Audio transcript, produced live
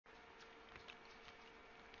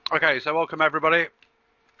Okay, so welcome everybody.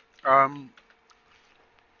 The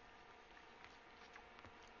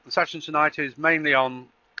session tonight is mainly on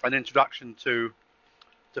an introduction to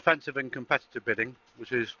defensive and competitive bidding,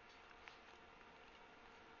 which is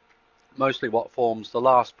mostly what forms the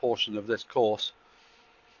last portion of this course.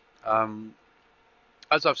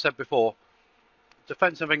 As I've said before,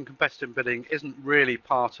 defensive and competitive bidding isn't really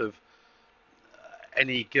part of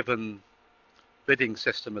any given bidding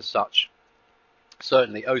system as such.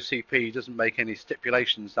 Certainly OCP doesn't make any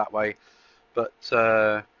stipulations that way, but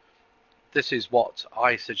this is what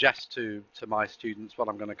I suggest to my students, what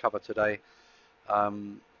I'm going to cover today.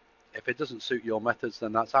 If it doesn't suit your methods,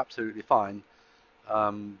 then that's absolutely fine.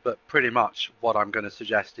 But pretty much what I'm going to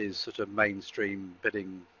suggest is sort of mainstream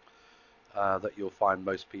bidding that you'll find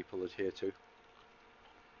most people adhere to.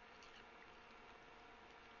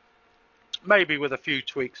 Maybe with a few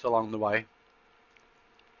tweaks along the way.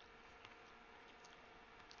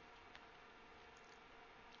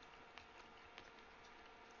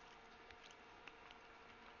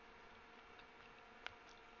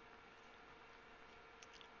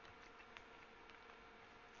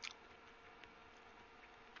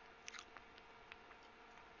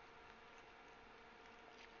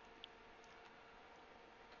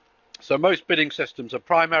 So most bidding systems are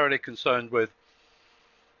primarily concerned with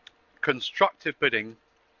constructive bidding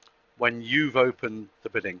when you've opened the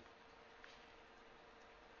bidding.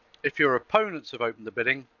 If your opponents have opened the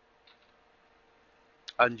bidding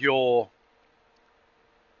and you're,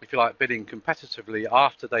 if you like, bidding competitively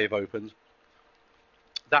after they've opened,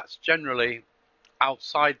 that's generally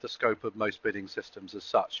outside the scope of most bidding systems as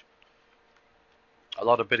such. A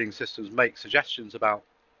lot of bidding systems make suggestions about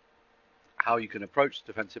how you can approach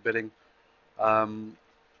defensive bidding,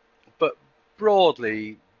 but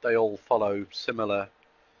broadly they all follow similar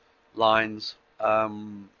lines.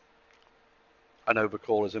 An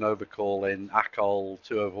overcall is an overcall in ACOL,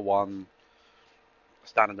 2/1,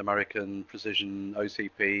 standard American, precision,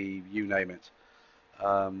 OCP, you name it.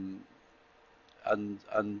 And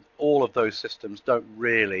all of those systems don't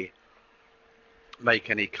really make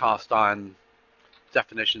any cast iron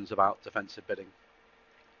definitions about defensive bidding.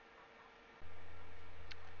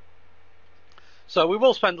 So we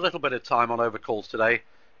will spend a little bit of time on overcalls today.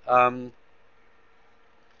 But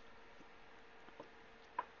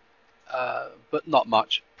not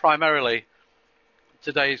much. Primarily,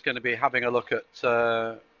 today is going to be having a look at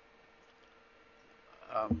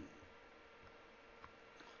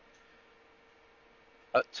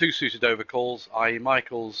two-suited overcalls, i.e.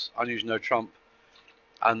 Michaels, Unusual No Trump,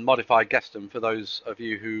 and Modified Gestem for those of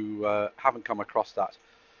you who haven't come across that.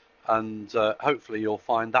 And hopefully you'll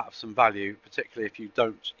find that of some value, particularly if you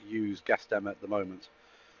don't use Gestem at the moment.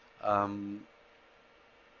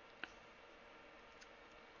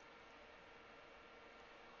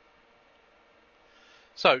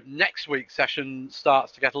 So next week's session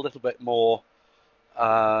starts to get a little bit more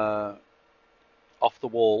off the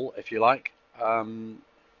wall, if you like, where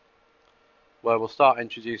we'll start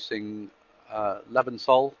introducing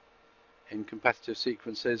Levensol in competitive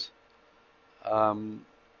sequences.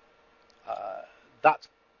 That's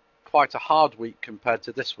quite a hard week compared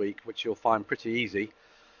to this week, which you'll find pretty easy.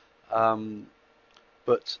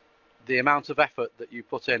 But the amount of effort that you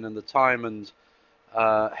put in and the time and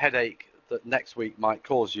headache that next week might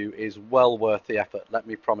cause you is well worth the effort, let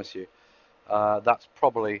me promise you. That's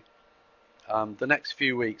probably, the next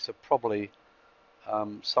few weeks are probably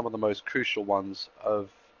some of the most crucial ones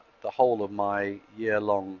of the whole of my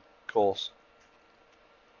year-long course.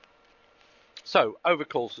 So,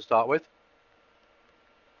 overcalls to start with.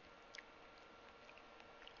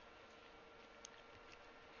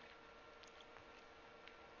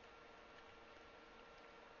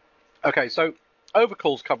 Okay, so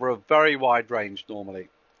overcalls cover a very wide range normally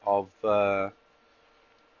of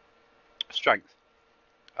strength.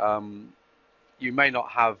 You may not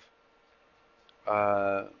have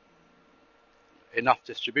enough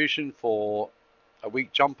distribution for a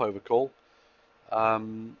weak jump overcall,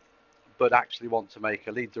 but actually want to make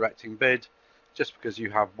a lead directing bid just because you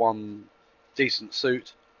have one decent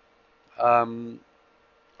suit. And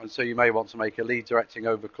so you may want to make a lead directing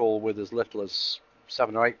overcall with as little as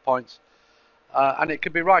 7 or 8 points. And it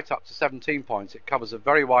could be right up to 17 points. It covers a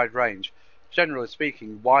very wide range. Generally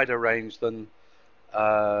speaking, wider range than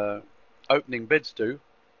opening bids do.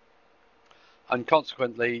 And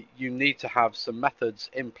consequently, you need to have some methods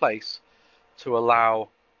in place to allow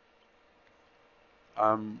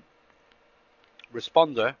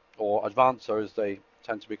responder, or advancer as they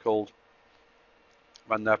tend to be called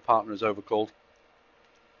when their partner is overcalled,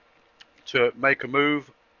 to make a move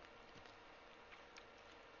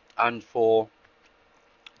and for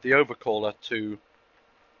the overcaller to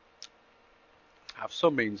have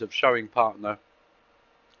some means of showing partner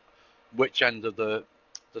which end of the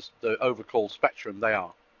overcall spectrum they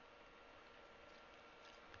are.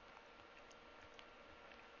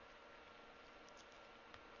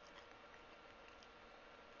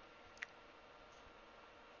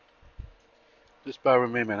 Just bear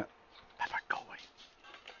with me a minute. Go away.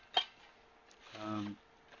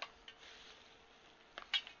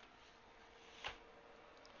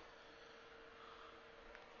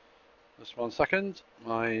 Just 1 second.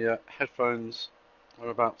 My headphones are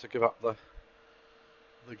about to give up the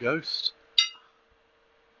ghost,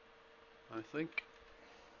 I think.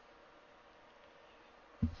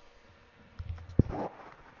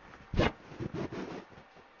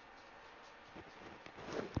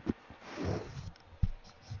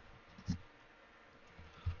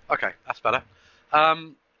 Okay, that's better.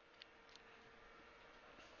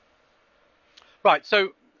 Right, so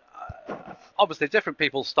obviously different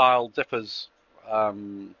people's style differs.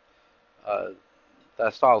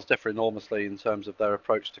 Their styles differ enormously in terms of their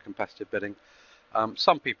approach to competitive bidding.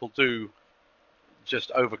 Some people do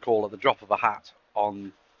just overcall at the drop of a hat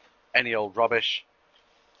on any old rubbish.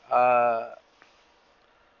 My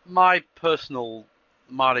personal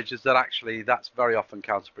mileage is that actually that's very often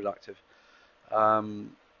counterproductive.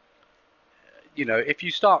 You know, if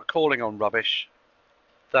you start calling on rubbish,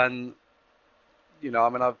 then, you know, I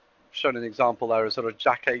mean, I've shown an example there of sort of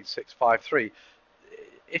Jack 8-6-5-3.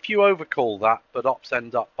 If you overcall that, but ops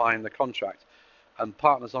end up buying the contract and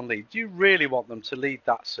partners on lead, do you really want them to lead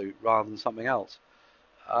that suit rather than something else?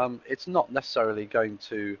 It's not necessarily going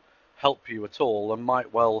to help you at all and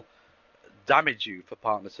might well damage you for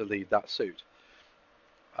partner to lead that suit.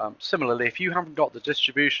 Similarly, if you haven't got the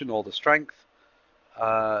distribution or the strength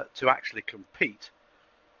to actually compete,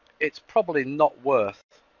 it's probably not worth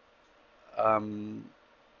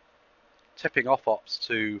tipping off ops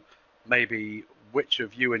to maybe which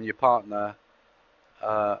of you and your partner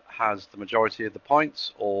has the majority of the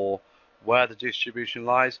points or where the distribution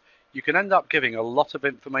lies. You can end up giving a lot of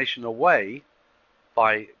information away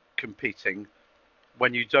by competing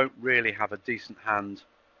when you don't really have a decent hand,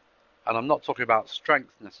 and I'm not talking about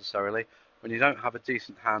strength necessarily, when you don't have a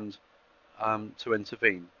decent hand to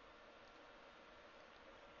intervene.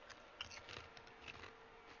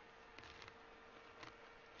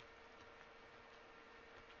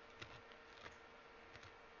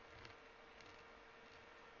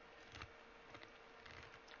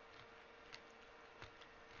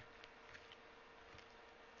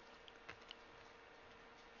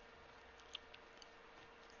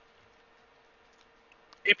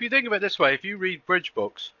 If you think of it this way, if you read bridge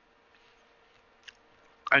books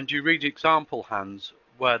and you read example hands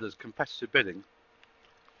where there's competitive bidding,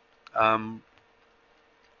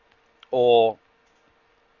 or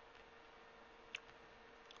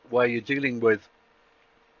where you're dealing with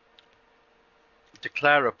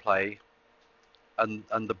declarer play and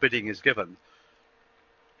the bidding is given,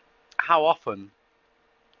 how often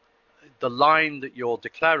the line that your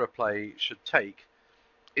declarer play should take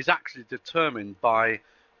is actually determined by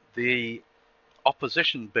the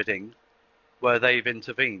opposition bidding where they've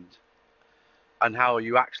intervened, and how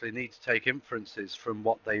you actually need to take inferences from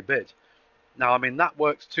what they bid. Now, I mean, that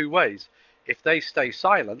works two ways. If they stay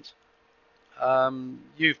silent,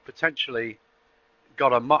 you've potentially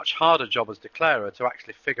got a much harder job as declarer to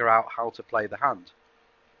actually figure out how to play the hand.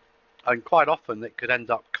 And quite often it could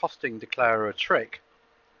end up costing declarer a trick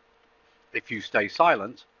if you stay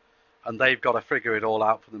silent, and they've got to figure it all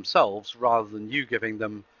out for themselves rather than you giving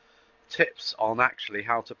them tips on actually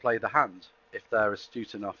how to play the hand if they're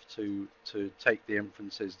astute enough to take the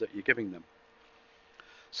inferences that you're giving them.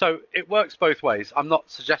 So it works both ways. I'm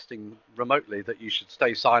not suggesting remotely that you should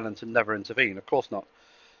stay silent and never intervene, of course not.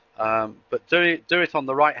 But do it on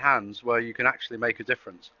the right hands where you can actually make a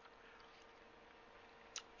difference.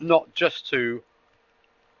 Not just to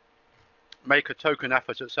make a token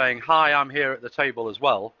effort at saying, hi, I'm here at the table as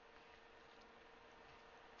well,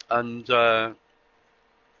 and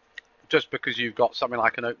just because you've got something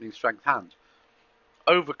like an opening strength hand.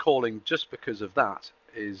 Overcalling just because of that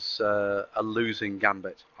is a losing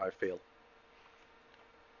gambit, I feel.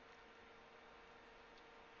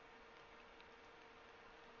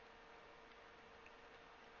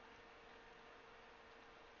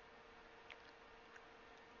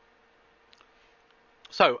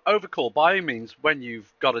 So overcall by means when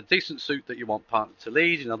you've got a decent suit that you want partner to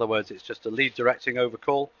lead. In other words, it's just a lead directing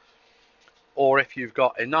overcall. Or if you've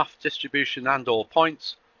got enough distribution and or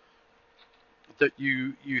points that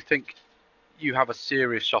you think you have a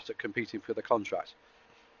serious shot at competing for the contract.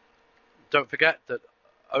 Don't forget that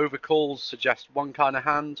overcalls suggest one kind of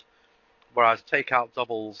hand, whereas takeout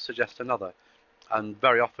doubles suggest another. And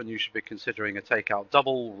very often you should be considering a takeout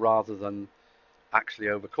double rather than actually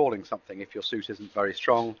overcalling something if your suit isn't very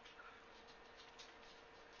strong,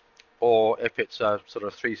 or if it's a sort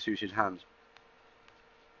of three-suited hand.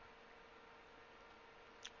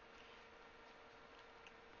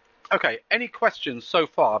 Okay, any questions so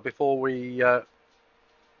far before we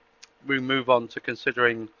move on to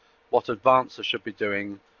considering what advancer should be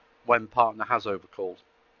doing when partner has overcalled?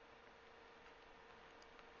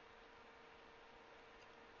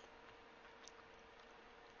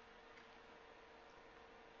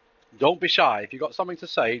 Don't be shy. If you've got something to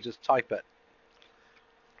say, just type it.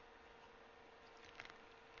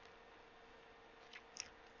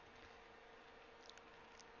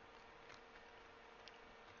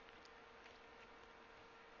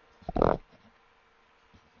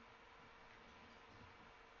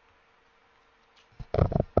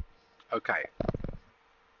 Okay.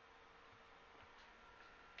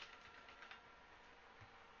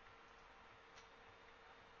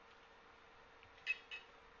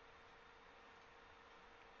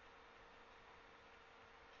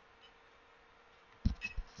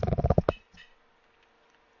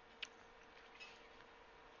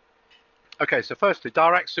 Okay, so firstly,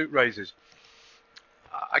 direct suit raises.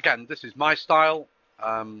 Again, this is my style.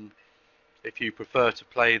 If you prefer to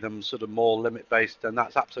play them sort of more limit-based, then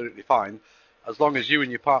that's absolutely fine. As long as you and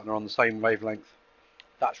your partner are on the same wavelength,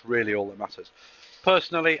 that's really all that matters.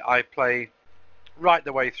 Personally, I play right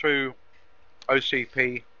the way through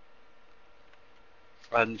OCP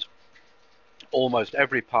and almost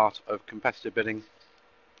every part of competitive bidding.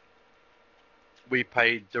 We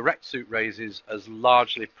pay direct suit raises as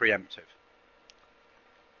largely preemptive.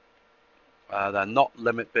 They're not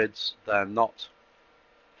limit bids, they're not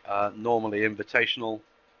normally invitational.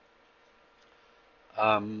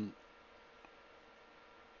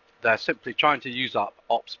 They're simply trying to use up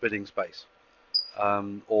ops bidding space,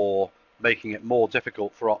 or making it more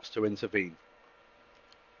difficult for ops to intervene.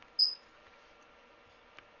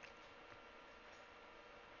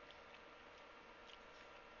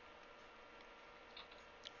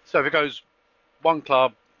 So if it goes one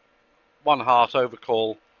club, one heart,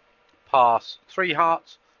 overcall, pass, three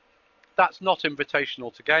hearts, that's not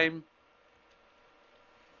invitational to game.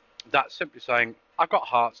 That's simply saying, I've got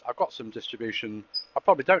hearts, I've got some distribution, I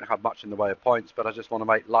probably don't have much in the way of points, but I just want to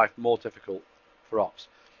make life more difficult for ops.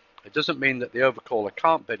 It doesn't mean that the overcaller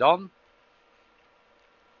can't bid on,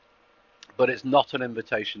 but it's not an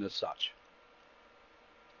invitation as such.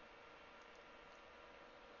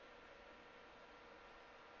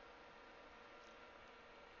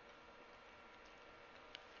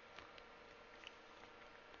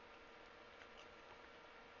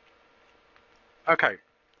 Okay,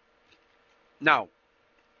 now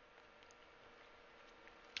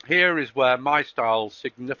here is where my style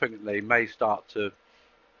significantly may start to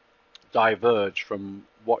diverge from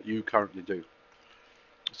what you currently do.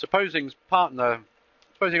 Supposing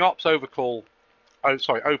ops overcall,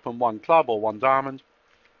 open one club or one diamond,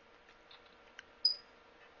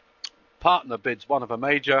 partner bids one of a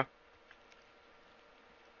major,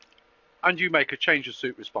 and you make a change of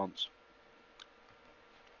suit response.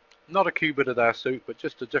 Not a Q bid of their suit, but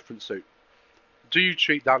just a different suit. Do you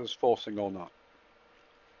treat that as forcing or not?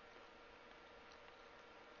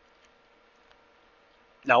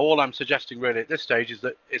 Now, all I'm suggesting really at this stage is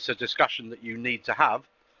that it's a discussion that you need to have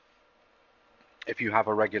if you have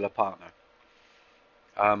a regular partner.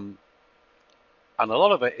 And a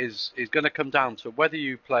lot of it is going to come down to whether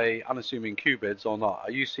you play unassuming Q bids or not.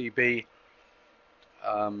 A UCB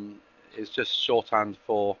is just shorthand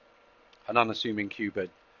for an unassuming Q bid.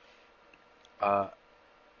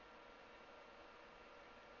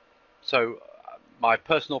 So my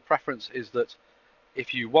personal preference is that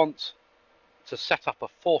if you want to set up a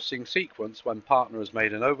forcing sequence when partner has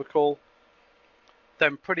made an overcall,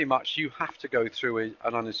 then pretty much you have to go through an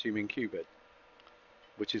unassuming Q bid,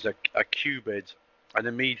 which is a Q bid, an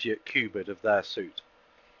immediate Q bid of their suit.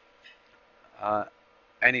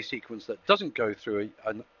 Any sequence that doesn't go through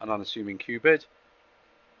an unassuming Q bid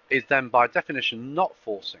is then by definition not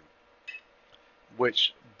forcing,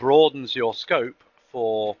 which broadens your scope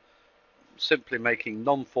for simply making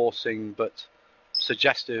non-forcing but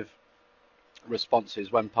suggestive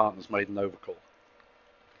responses when partner's made an overcall.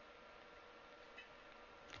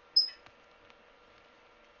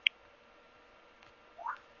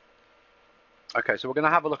 Okay, so we're going to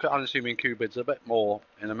have a look at unassuming Q bids a bit more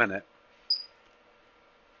in a minute.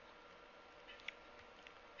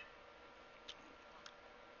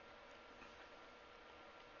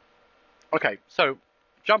 Okay, so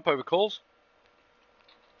jump overcalls.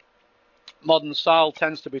 Modern style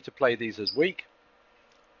tends to be to play these as weak.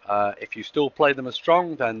 If you still play them as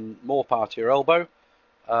strong, then more power to your elbow.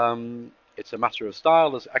 It's a matter of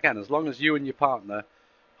style. Again, as long as you and your partner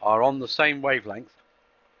are on the same wavelength,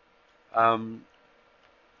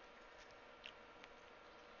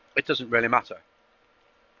 it doesn't really matter.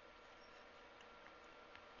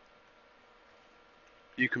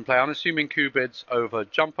 You can play unassuming Q-bids over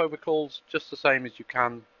jump overcalls just the same as you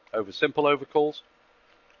can over simple overcalls.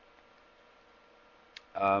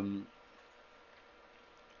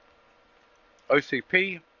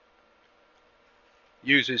 OCP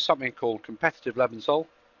uses something called competitive Lebensol,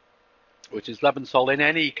 which is Lebensol in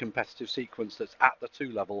any competitive sequence that's at the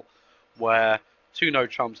 2 level, where 2 no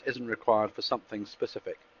trumps isn't required for something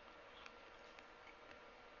specific,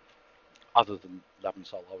 other than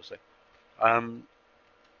Lebensol, obviously.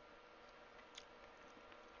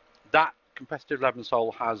 That competitive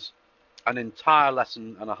Lebensol has an entire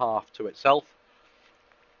lesson and a half to itself,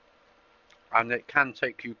 and it can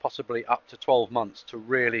take you possibly up to 12 months to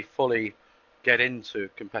really fully get into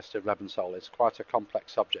competitive Lebensol. It's quite a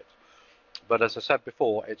complex subject, but as I said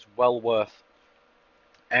before, it's well worth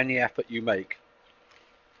any effort you make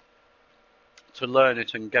to learn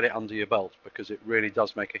it and get it under your belt, because it really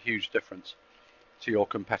does make a huge difference to your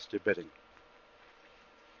competitive bidding.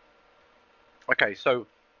 Okay, so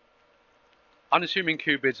unassuming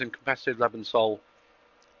Q-bids and competitive Lebensol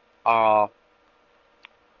are,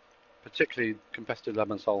 particularly competitive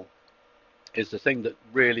Lebensol, is the thing that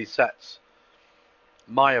really sets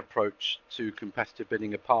my approach to competitive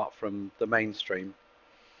bidding apart from the mainstream.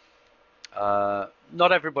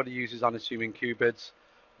 Not everybody uses unassuming Q-bids.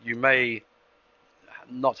 You may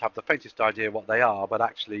not have the faintest idea what they are, but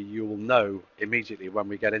actually you will know immediately when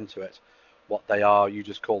we get into it what they are. You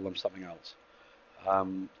just call them something else,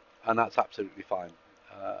 and that's absolutely fine.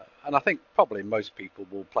 And I think probably most people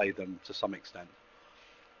will play them to some extent,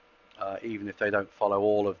 even if they don't follow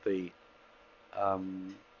all of the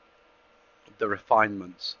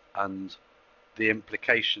refinements and the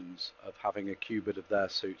implications of having a Q-bid of their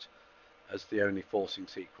suit as the only forcing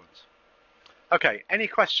sequence. Okay, any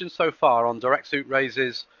questions so far on direct suit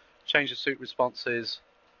raises, change of suit responses,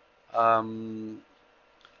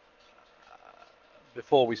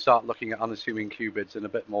 before we start looking at unassuming Q-bids in a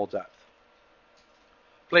bit more depth?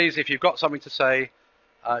 Please, if you've got something to say,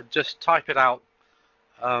 just type it out.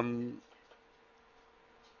 I'm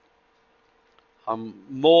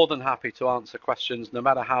more than happy to answer questions, no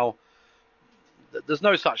matter how. There's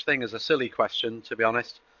no such thing as a silly question, to be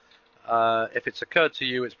honest. If it's occurred to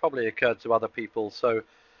you, it's probably occurred to other people. So,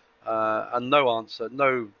 and no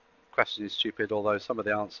question is stupid, although some of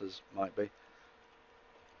the answers might be.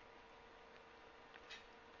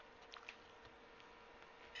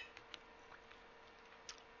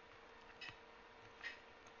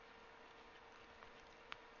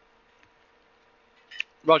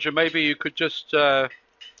 Roger, maybe you could just do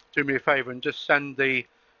me a favour and just send the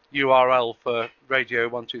URL for radio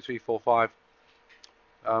 12345,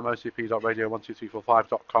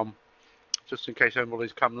 ocp.radio12345.com, just in case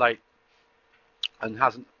anybody's come late and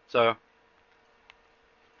hasn't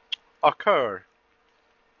occurred.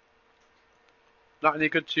 Not any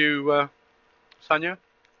good to you, Sanya?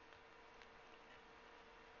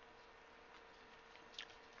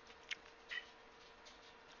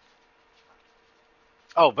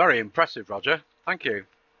 Oh, very impressive, Roger. Thank you.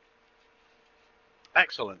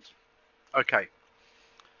 Excellent. Okay.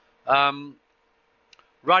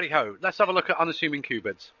 Righty-ho. Let's have a look at unassuming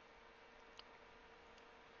Q-bids.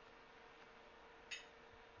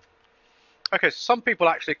 Okay, so some people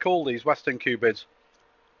actually call these Western Q-bids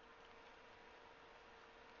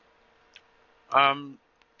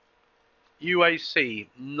UAC.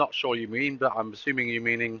 Not sure you mean, but I'm assuming you're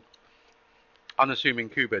meaning unassuming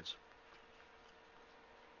Q-bids.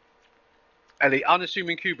 And the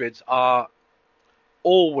unassuming Q-bids are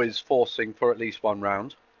always forcing for at least 1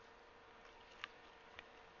 round,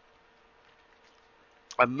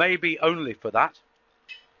 and maybe only for that,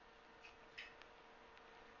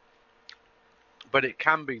 but it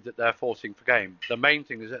can be that they're forcing for game. The main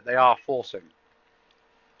thing is that they are forcing,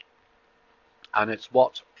 and it's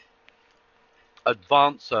what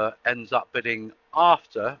advancer ends up bidding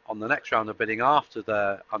after, on the next round of bidding after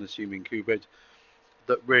their unassuming Q-bid,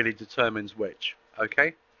 that really determines which.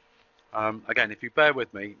 Okay. Again, if you bear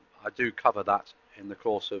with me, I do cover that in the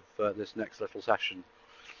course of this next little session.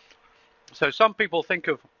 So some people think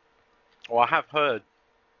of, or I have heard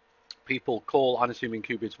people call unassuming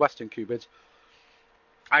Q-bids Western Q-bids.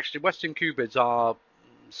 Actually, Western Q-bids are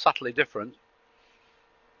subtly different,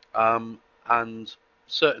 and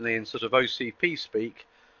certainly in sort of OCP speak,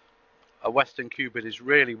 a Western Q-bid is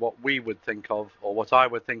really what we would think of, or what I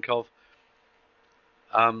would think of,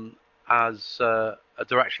 as a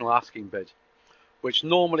directional asking bid, which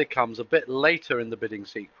normally comes a bit later in the bidding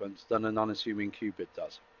sequence than an unassuming Q-bid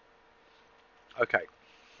does. Okay.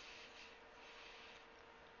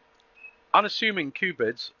 Unassuming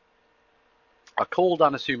Q-bids are called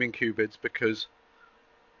unassuming Q-bids because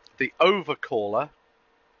the overcaller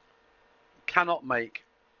cannot make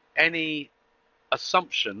any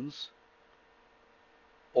assumptions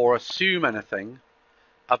or assume anything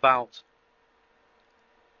about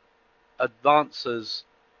advancers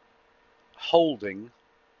holding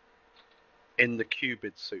in the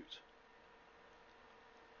Q-bid suit.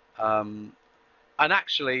 And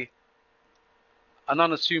actually, an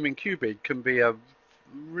unassuming Q-bid can be a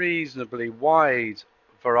reasonably wide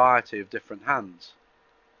variety of different hands.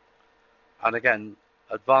 And again,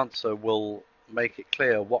 advancer will make it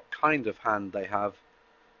clear what kind of hand they have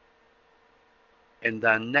in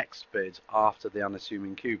their next bid after the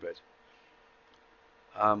unassuming Q-bid.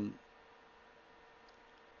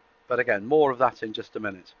 But again, more of that in just a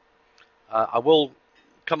minute. I will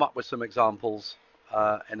come up with some examples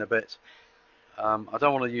in a bit. I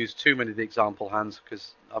don't want to use too many of the example hands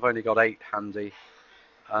because I've only got 8 handy,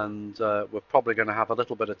 and we're probably going to have a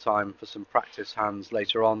little bit of time for some practice hands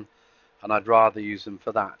later on, and I'd rather use them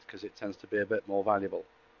for that because it tends to be a bit more valuable.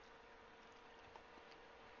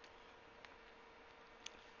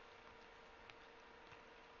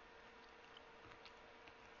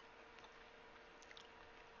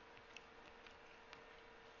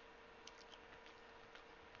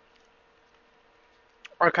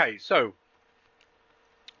 Okay, so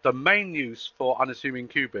the main use for unassuming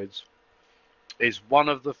Q-bids is one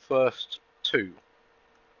of the first 2.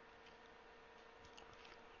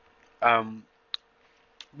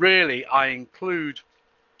 Really, I include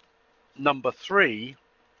number 3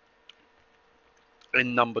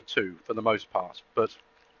 in number 2 for the most part, but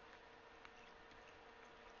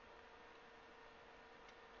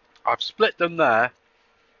I've split them there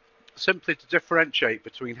simply to differentiate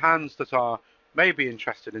between hands that are maybe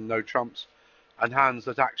interested in no trumps and hands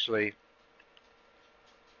that actually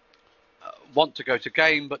want to go to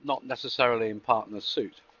game but not necessarily in partner's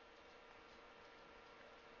suit.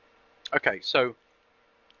 Okay, so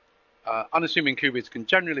unassuming Q-bids can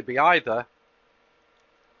generally be either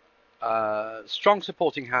strong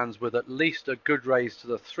supporting hands with at least a good raise to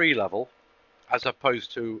the 3 level, as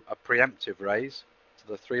opposed to a preemptive raise to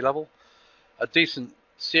the 3 level, a decent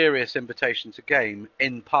serious invitation to game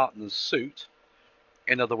in partner's suit,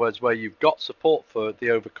 in other words where you've got support for the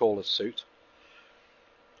overcaller's suit,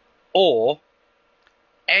 or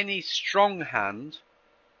any strong hand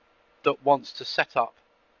that wants to set up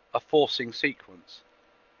a forcing sequence.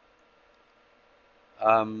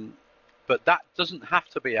 But that doesn't have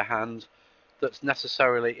to be a hand that's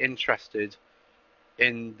necessarily interested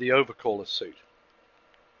in the overcaller's suit.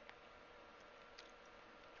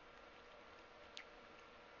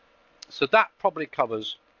 So that probably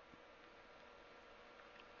covers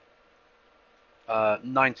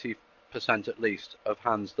 90% at least of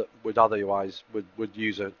hands that would otherwise would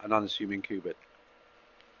use an unassuming Q-bid.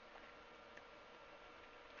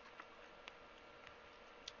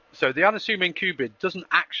 So the unassuming Q-bid doesn't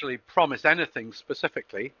actually promise anything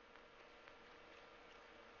specifically.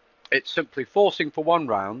 It's simply forcing for 1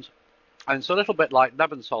 round, and it's a little bit like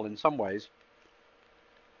Lebensol in some ways,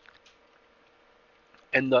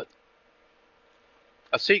 in that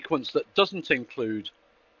a sequence that doesn't include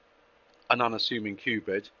an unassuming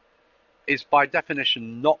Q-bid is by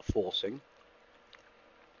definition not forcing.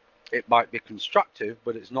 It might be constructive,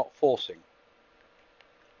 but it's not forcing.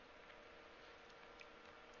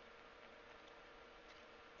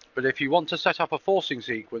 But if you want to set up a forcing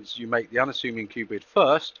sequence, you make the unassuming Q-bid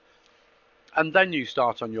first, and then you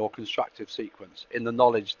start on your constructive sequence in the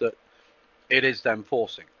knowledge that it is then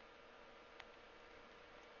forcing.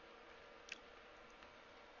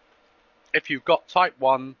 If you've got type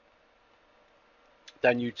 1,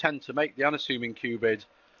 then you tend to make the unassuming Q-bid,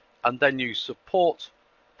 and then you support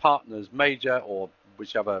partner's major or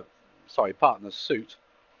partner's suit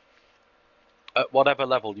at whatever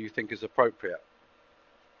level you think is appropriate.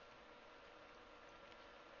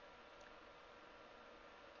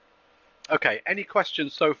 Okay, any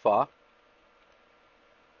questions so far?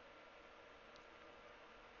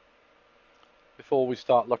 Before we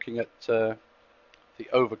start looking at the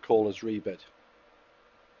overcaller's rebid.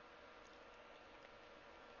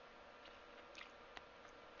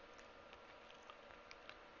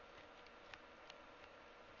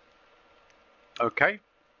 Okay.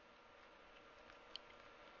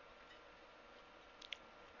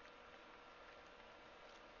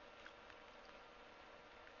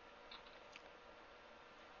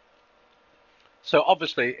 So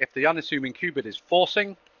obviously, if the unassuming cue bid is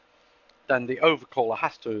forcing, then the overcaller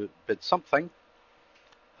has to bid something,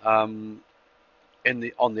 on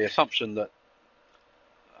the assumption that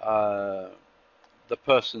the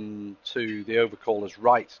person to the overcaller's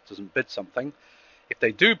right doesn't bid something. If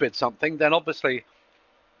they do bid something, then obviously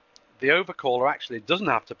the overcaller actually doesn't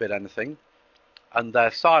have to bid anything, and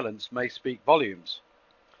their silence may speak volumes.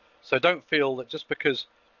 So don't feel that just because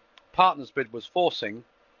partner's bid was forcing,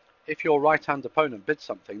 if your right-hand opponent bids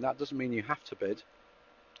something, that doesn't mean you have to bid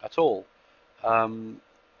at all.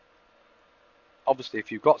 Obviously,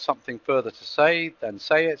 if you've got something further to say, then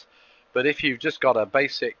say it. But if you've just got a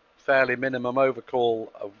basic, fairly minimum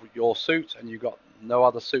overcall of your suit and you've got no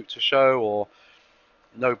other suit to show or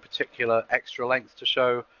no particular extra length to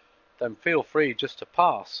show, then feel free just to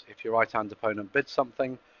pass if your right-hand opponent bids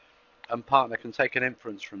something, and partner can take an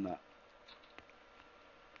inference from that.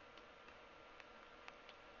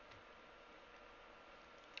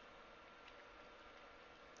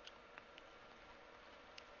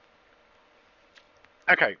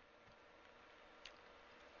 Okay.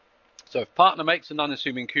 So if partner makes an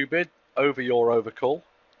unassuming cue bid over your overcall,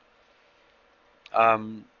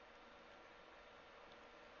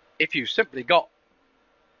 if you've simply got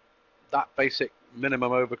that basic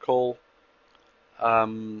minimum overcall,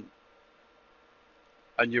 and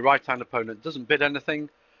your right-hand opponent doesn't bid anything,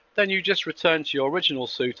 then you just return to your original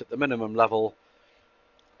suit at the minimum level,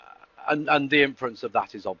 and the inference of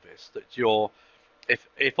that is obvious, that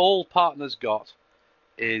if all partners got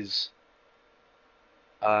is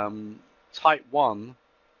type 1,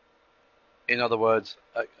 in other words,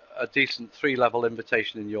 a decent 3-level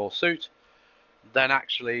invitation in your suit, then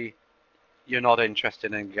actually you're not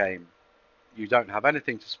interested in game. You don't have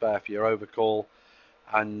anything to spare for your overcall,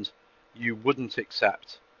 and you wouldn't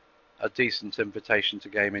accept a decent invitation to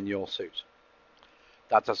game in your suit.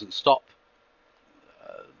 That doesn't stop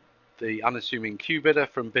the unassuming cue bidder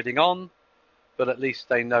from bidding on, but at least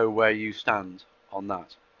they know where you stand on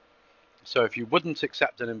that. So if you wouldn't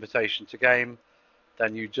accept an invitation to game,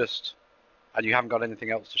 then and you haven't got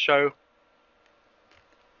anything else to show,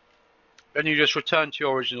 then you just return to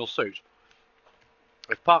your original suit.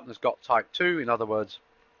 If partner's got type 2, in other words,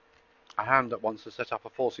 a hand that wants to set up a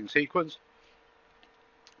forcing sequence,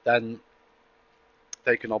 then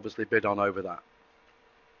they can obviously bid on over that.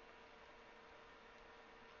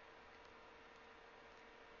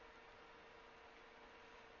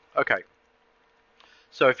 Okay,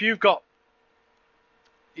 so if you've got,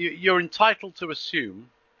 you're entitled to assume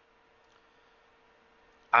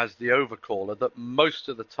as the overcaller that most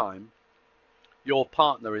of the time your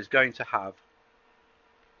partner is going to have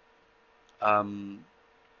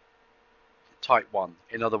type 1,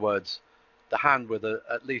 in other words, the hand with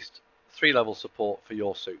at least 3-level support for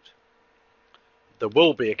your suit. There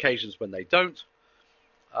will be occasions when they don't,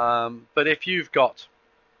 but if you've got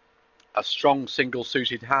a strong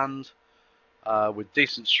single-suited hand with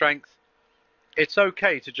decent strength, it's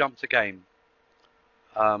okay to jump to game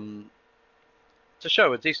to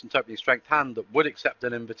show a decent opening strength hand that would accept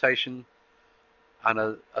an invitation and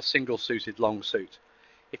a single-suited long suit.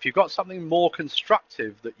 If you've got something more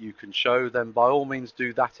constructive that you can show, then by all means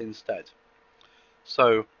do that instead.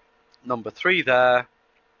 So number 3 there,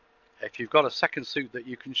 if you've got a second suit that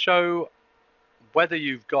you can show, whether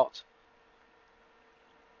you've got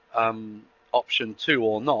option 2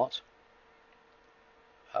 or not,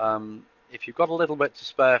 if you've got a little bit to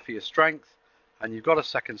spare for your strength and you've got a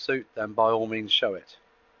second suit, then by all means show it.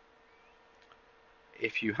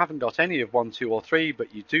 If you haven't got any of 1, 2 or 3,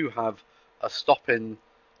 but you do have a stop-in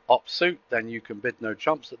op suit, then you can bid no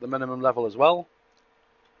trumps at the minimum level as well.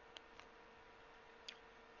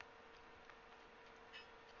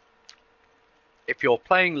 If you're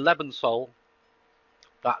playing Lebensol,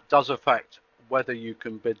 that does affect whether you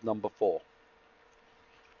can bid number 4.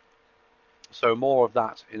 So more of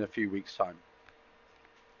that in a few weeks' time.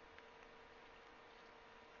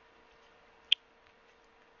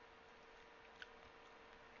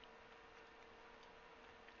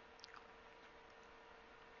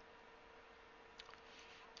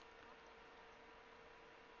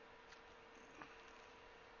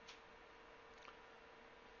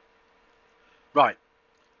 Right,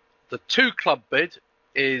 the 2 club bid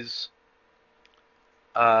is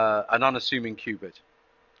an unassuming cue bid.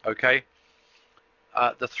 Okay,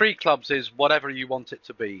 the 3 clubs is whatever you want it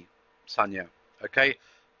to be, Sanya. Okay,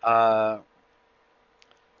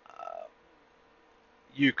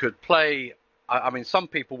 you could play. I mean, some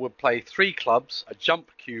people would play 3 clubs, a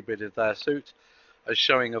jump cue bid of their suit, as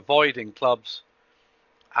showing avoiding clubs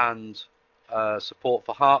and support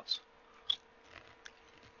for hearts.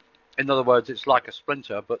 In other words, it's like a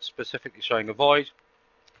splinter, but specifically showing a void.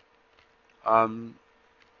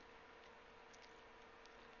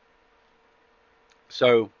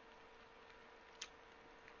 So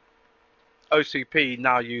OCP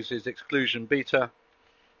now uses exclusion beta.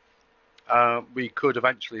 We could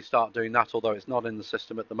eventually start doing that, although it's not in the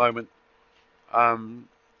system at the moment. And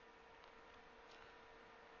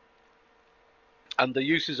the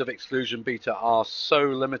uses of exclusion beta are so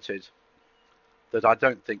limited that I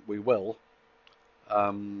don't think we will.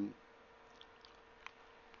 But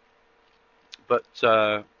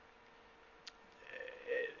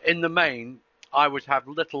in the main, I would have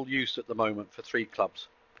little use at the moment for 3 clubs.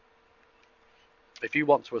 If you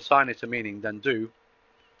want to assign it a meaning, then do.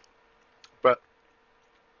 But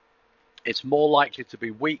it's more likely to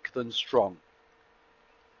be weak than strong.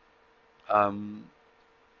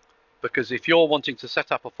 Because if you're wanting to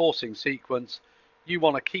set up a forcing sequence, you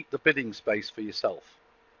want to keep the bidding space for yourself.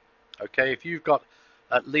 Okay, if you've got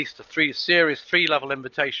at least a serious 3-level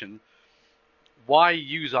invitation, why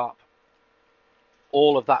use up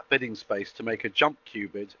all of that bidding space to make a jump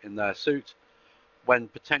qubid in their suit when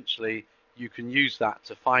potentially you can use that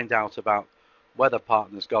to find out about whether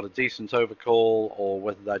partner's got a decent overcall or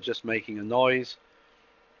whether they're just making a noise,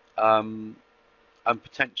 and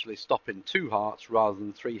potentially stop in 2 hearts rather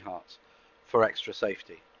than 3 hearts for extra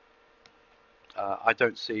safety. I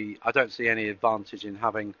don't see any advantage in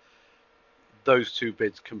having those 2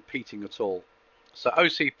 bids competing at all. So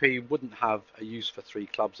OCP wouldn't have a use for 3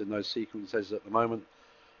 clubs in those sequences at the moment.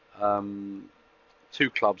 2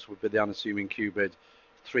 clubs would be the unassuming qubid.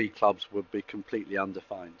 3 clubs would be completely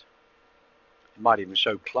undefined. It might even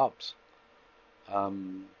show clubs.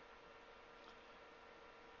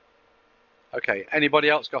 Okay, anybody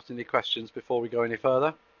else got any questions before we go any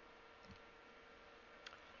further?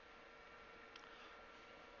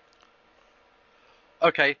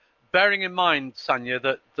 Okay, bearing in mind, Sanya,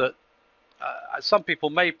 that some people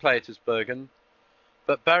may play it as Bergen,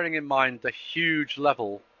 but bearing in mind the huge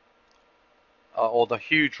level or the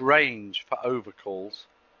huge range for overcalls,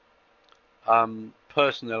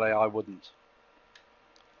 personally I wouldn't.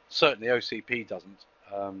 Certainly OCP doesn't.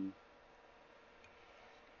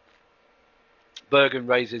 Bergen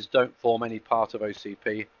raises don't form any part of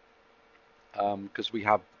OCP because we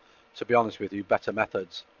have, to be honest with you, better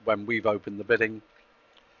methods when we've opened the bidding.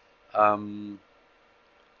 When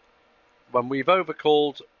we've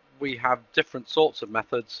overcalled, we have different sorts of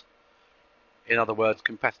methods. In other words,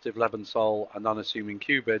 competitive Lebensol and unassuming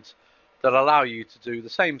qubits that allow you to do the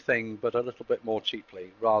same thing but a little bit more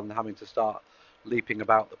cheaply rather than having to start leaping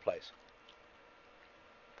about the place.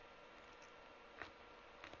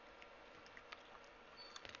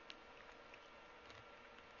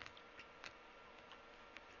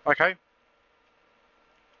 Okay.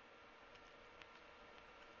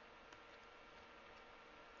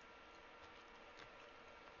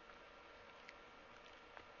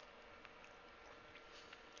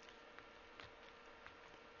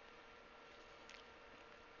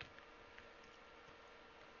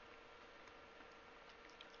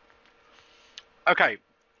 Okay,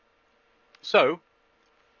 so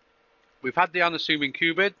we've had the unassuming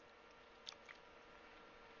qubit,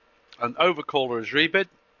 an overcaller is rebid.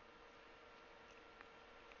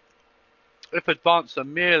 If advancer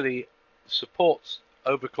merely supports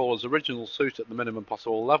overcaller's original suit at the minimum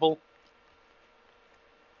possible level,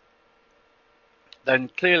 then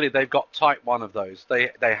clearly they've got type 1 of those. They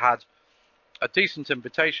had a decent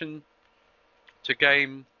invitation to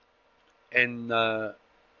game in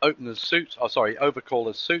opener's suit,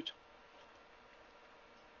 overcaller's suit,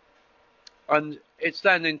 and it's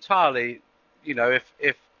then entirely,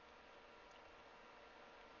 if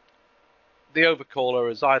the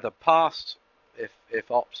overcaller is either passed, if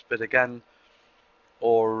ops bid again,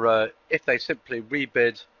 or if they simply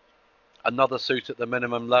rebid another suit at the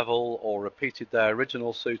minimum level or repeated their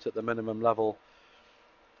original suit at the minimum level,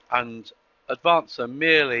 and advancer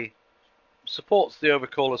merely supports the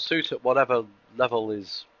overcaller suit at whatever level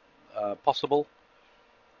is possible,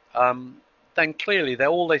 then clearly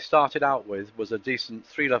all they started out with was a decent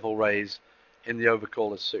 3-level raise in the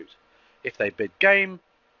overcaller's suit. If they bid game,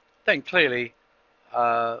 then clearly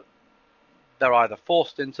they're either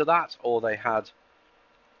forced into that or they had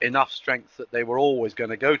enough strength that they were always going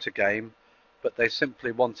to go to game, but they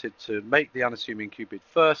simply wanted to make the unassuming qubit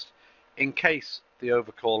first in case the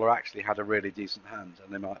overcaller actually had a really decent hand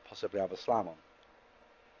and they might possibly have a slam on.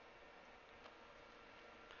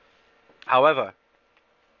 However,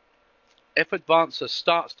 if advancer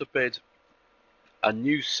starts to bid a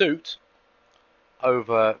new suit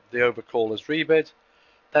over the overcaller's rebid,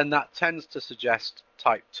 then that tends to suggest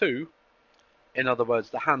type 2, In other words,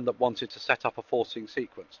 the hand that wanted to set up a forcing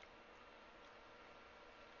sequence.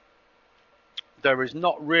 There is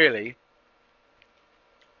not really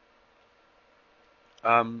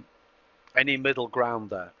any middle ground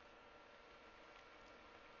there.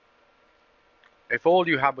 If all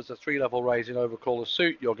you had was a 3-level raise in overcall of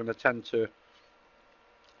suit, you're going to tend to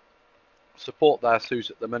support their suit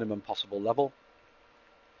at the minimum possible level.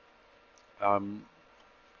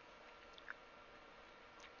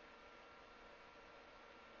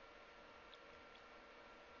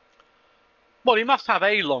 Well, he must have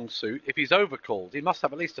a long suit if he's overcalled. He must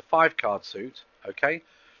have at least a 5-card suit, okay?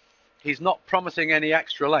 He's not promising any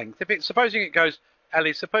extra length. Supposing it goes,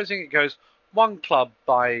 Ellie, supposing it goes 1 club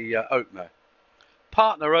by opener.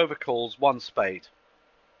 Partner overcalls 1 spade.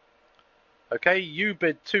 Okay, you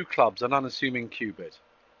bid 2 clubs, an unassuming Q bid.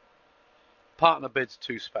 Partner bids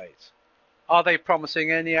 2 spades. Are they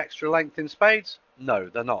promising any extra length in spades? No,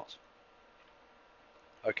 they're not.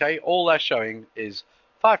 Okay, all they're showing is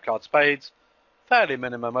 5-card spades, fairly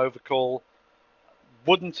minimum overcall,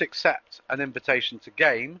 wouldn't accept an invitation to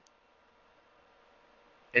game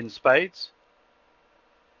in spades,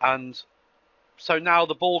 and so now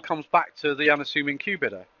the ball comes back to the unassuming Q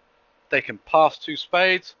bidder. They can pass 2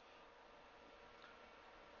 spades.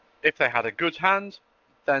 If they had a good hand,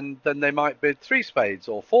 then they might bid 3 spades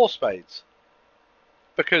or 4 spades,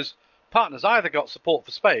 because partner's either got support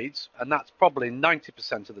for spades, and that's probably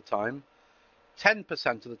 90% of the time.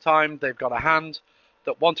 10% of the time they've got a hand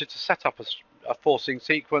that wanted to set up a forcing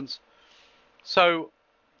sequence, so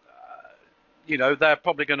you know, they're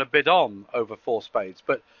probably going to bid on over 4 spades,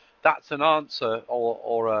 but that's an answer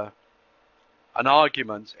or an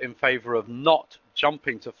argument in favour of not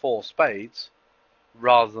jumping to 4 spades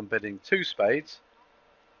rather than bidding 2 spades.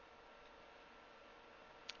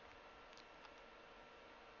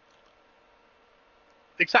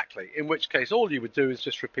 Exactly, in which case all you would do is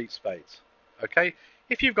just repeat spades. Okay,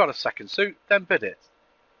 if you've got a second suit, then bid it,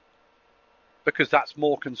 because that's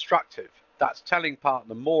more constructive. That's telling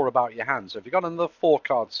partner more about your hand. So if you've got another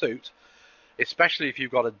 4-card suit, especially if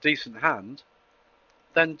you've got a decent hand,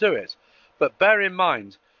 then do it. But bear in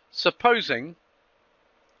mind, supposing,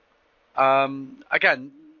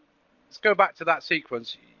 again, let's go back to that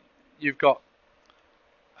sequence. You've got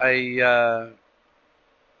a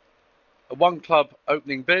 1 club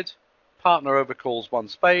opening bid, partner overcalls 1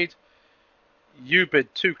 spade, you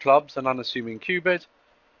bid 2 clubs, an unassuming Q bid,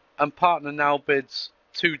 and partner now bids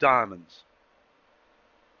 2 diamonds.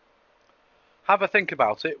 Have a think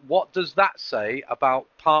about it. What does that say about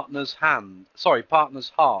partner's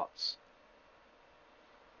hearts?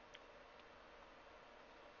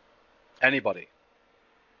 Anybody?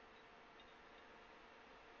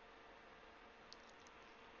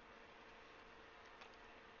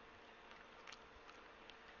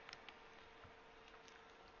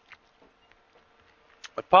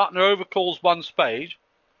 A partner overcalls 1 spade,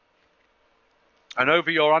 and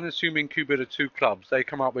over your unassuming Q bid of 2 clubs, they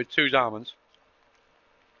come up with 2 diamonds.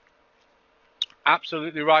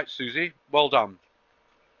 Absolutely right, Susie. Well done.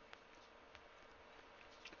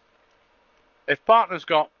 If partner's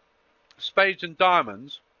got spades and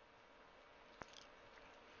diamonds,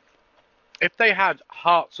 if they had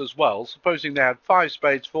hearts as well, supposing they had 5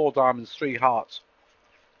 spades, 4 diamonds, 3 hearts,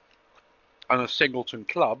 and a singleton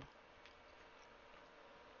club,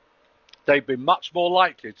 they'd be much more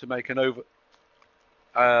likely to make a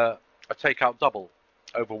takeout double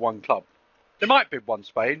over 1 club. They might bid 1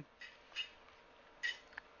 spade,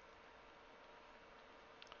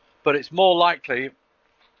 but it's more likely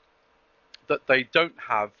that they don't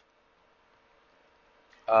have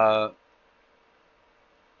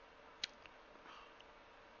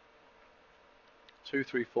 2,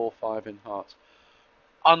 3, 4, 5 in hearts.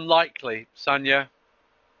 Unlikely, Sanya.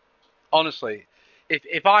 Honestly,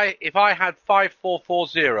 if I had 5, 4, 4,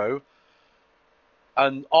 0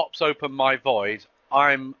 and ops open my void,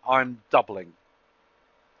 I'm doubling.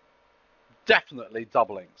 Definitely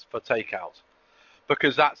doubling for takeout,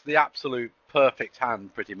 because that's the absolute perfect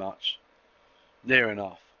hand, pretty much, near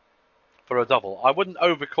enough for a double. I wouldn't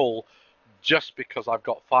overcall just because I've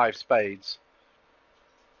got 5 spades.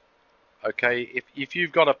 Okay, if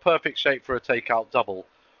you've got a perfect shape for a takeout double,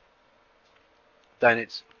 then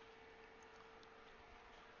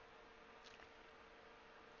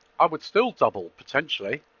I would still double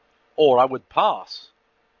potentially, or I would pass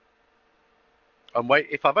and wait.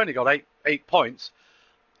 If I've only got 8 points,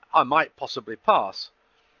 I might possibly pass.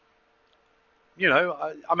 You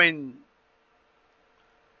know, I mean,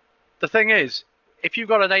 the thing is, if you've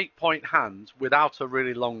got an 8-point hand without a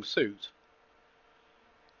really long suit,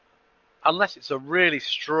 unless it's a really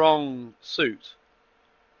strong suit,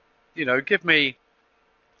 you know, give me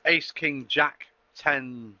ace, king, jack,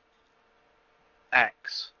 10,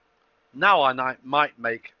 X. Now I might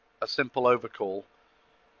make a simple overcall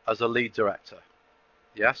as a lead director.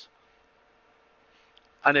 Yes?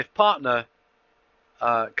 And if partner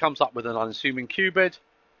comes up with an unassuming Q bid,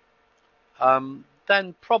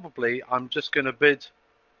 then probably I'm just going to bid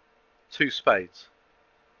 2 spades,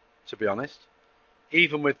 to be honest,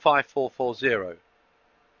 even with 5-4-4-0.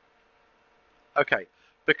 Okay,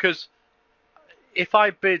 because if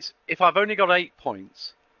I've only got 8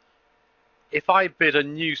 points, if I bid a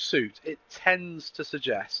new suit, it tends to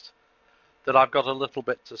suggest that I've got a little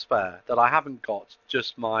bit to spare, that I haven't got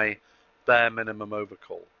just my bare minimum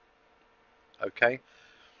overcall. Okay?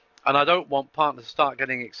 And I don't want partners to start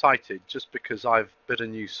getting excited just because I've bid a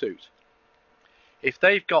new suit. If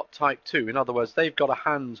they've got type 2, in other words, they've got a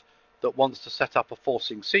hand that wants to set up a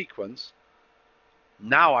forcing sequence,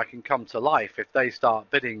 now I can come to life. If they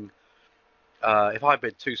start bidding, if I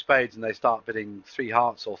bid 2 spades and they start bidding 3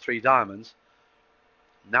 hearts or 3 diamonds,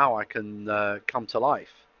 now I can come to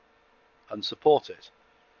life and support it.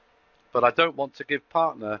 But I don't want to give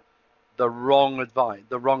partner the wrong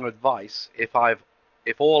advice if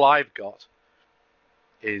all I've got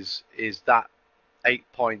is that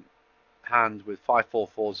 8-point hand with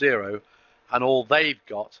 5-4-4-0, and all they've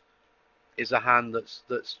got is a hand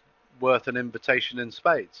that's worth an invitation in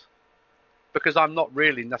spades. Because I'm not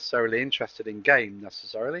really necessarily interested in game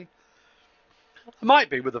necessarily. I might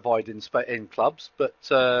be with a void in clubs, but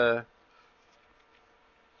I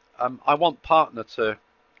want partner to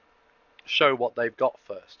show what they've got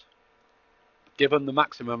first. Give them the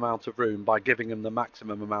maximum amount of room by giving them the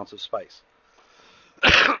maximum amount of space.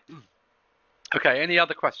 Okay, any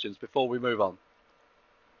other questions before we move on?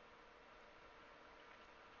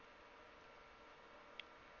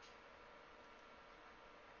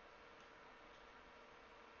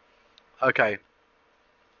 Okay.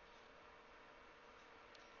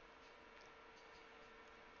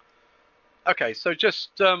 Okay, so just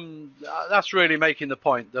that's really making the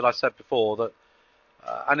point that I said before, that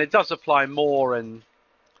and it does apply more in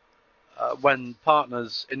when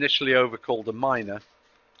partners initially overcalled a minor.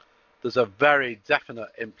 There's a very definite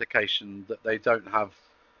implication that they don't have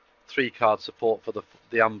 3-card support for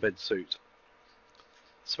the unbid suit.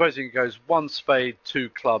 Supposing it goes 1 spade, 2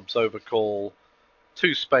 clubs overcall,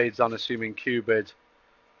 2 spades unassuming Q bid,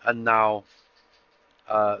 and now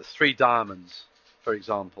 3 diamonds, for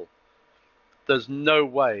example. There's no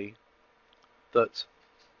way that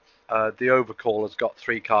the overcall has got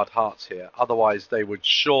 3-card hearts here. Otherwise, they would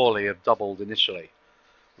surely have doubled initially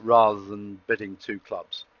rather than bidding 2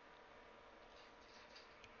 clubs.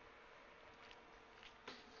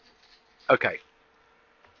 Okay.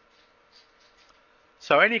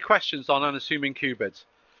 So any questions on unassuming Q bids?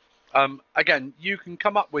 Again, you can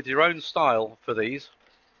come up with your own style for these.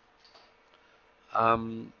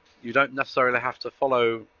 You don't necessarily have to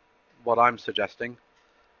follow what I'm suggesting.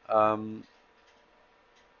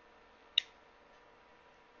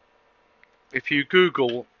 If you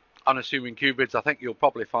Google unassuming Q bids, I think you'll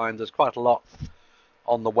probably find there's quite a lot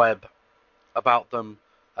on the web about them.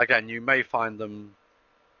 Again, you may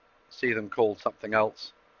see them called something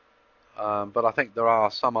else, but I think there are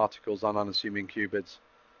some articles on unassuming Q bids,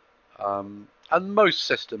 and most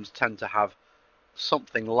systems tend to have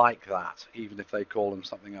something like that, even if they call them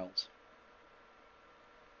something else.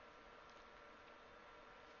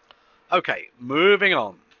 Okay, moving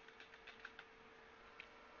on.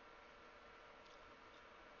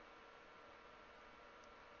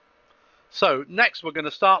 So next we're going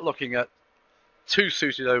to start looking at 2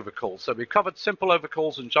 suited overcalls. So we've covered simple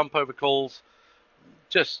overcalls and jump overcalls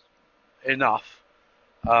just enough,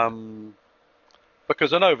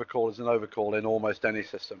 because an overcall is an overcall in almost any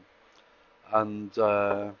system, and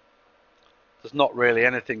there's not really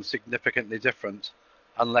anything significantly different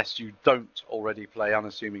unless you don't already play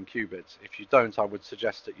unassuming Q bids. If you don't, I would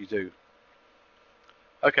suggest that you do.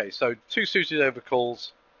 Okay, so 2 suited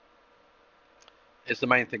overcalls is the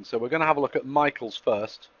main thing. So we're going to have a look at Michael's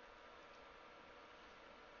first.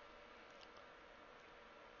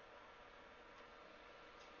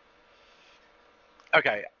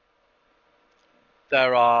 Okay,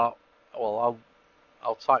 there are, well,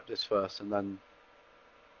 I'll type this first and then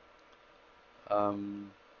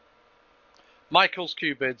Michael's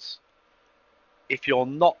Q bids, if you're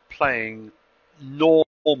not playing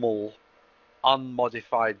normal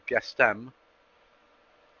unmodified Guest M,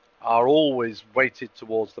 are always weighted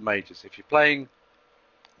towards the majors. If you're playing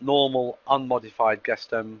normal unmodified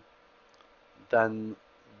Guest M, then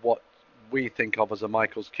what we think of as a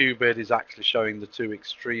Michael's Q bid is actually showing the 2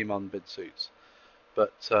 extreme unbid suits.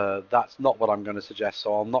 but that's not what I'm going to suggest,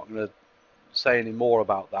 so I'm not going to say any more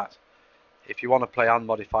about that. If you want to play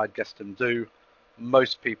unmodified Gestem, do.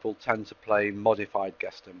 Most people tend to play modified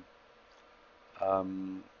Gestem,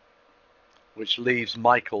 which leaves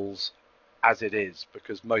Michaels as it is,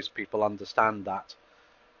 because most people understand that,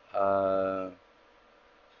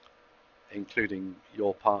 including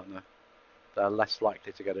your partner. They're less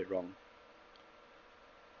likely to get it wrong.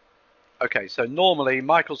 Okay, so normally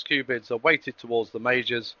Michaels cubids are weighted towards the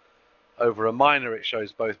majors. Over a minor it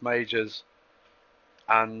shows both majors,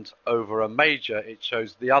 and over a major it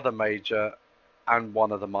shows the other major and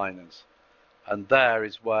one of the minors. And there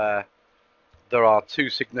is where there are two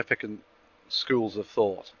significant schools of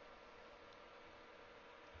thought.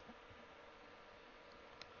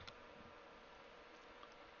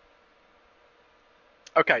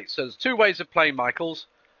 Okay, so there's two ways of playing Michaels.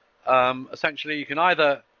 Essentially, you can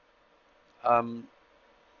either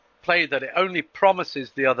play that it only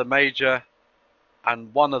promises the other major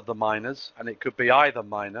and one of the minors, and it could be either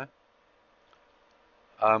minor.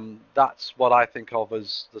 That's what I think of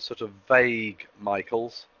as the sort of vague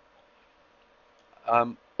Michaels.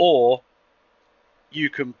 Or you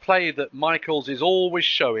can play that Michaels is always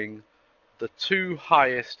showing the two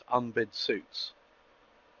highest unbid suits.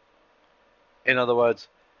 In other words,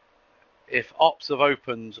 if ops have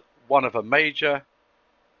opened one of a major,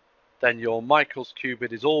 then your Michaels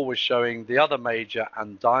cubid is always showing the other major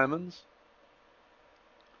and diamonds.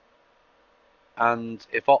 And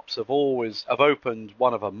if ops have opened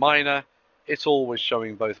one of a minor, it's always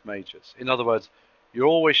showing both majors. In other words, you're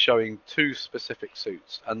always showing two specific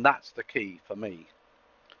suits, and that's the key for me.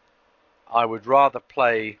 I would rather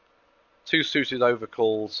play two suited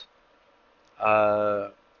overcalls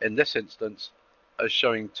in this instance as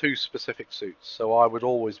showing two specific suits. So I would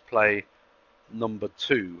always play number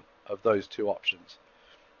 2 of those two options.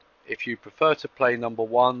 If you prefer to play number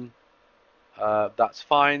 1, that's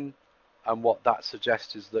fine. And what that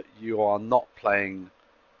suggests is that you are not playing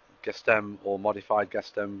Gestem, or modified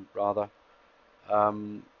Gestem rather,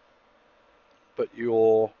 but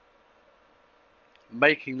you're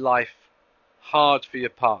making life hard for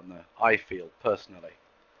your partner, I feel, personally.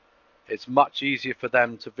 It's much easier for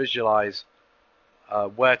them to visualize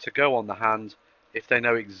where to go on the hand if they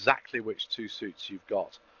know exactly which two suits you've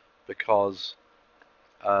got, because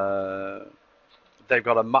they've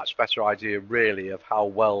got a much better idea, really, of how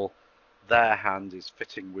well their hand is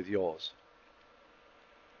fitting with yours.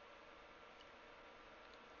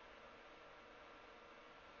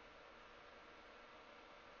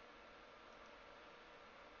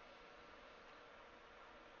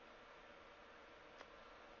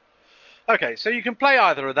 Okay, so you can play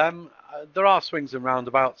either of them. There are swings and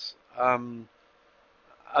roundabouts.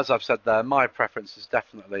 As I've said there, my preference is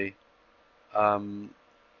definitely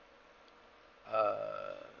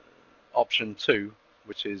option 2,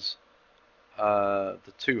 which is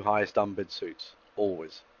the two highest unbid suits,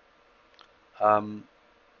 always. Okay,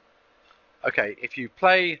 if you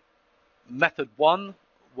play method 1,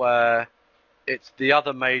 where it's the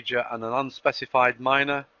other major and an unspecified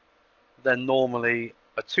minor, then normally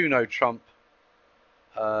a 2-no trump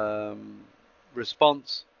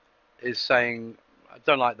response is saying, I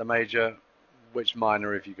don't like the major, which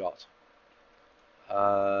minor have you got?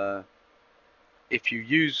 If you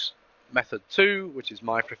use method 2, which is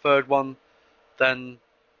my preferred one, then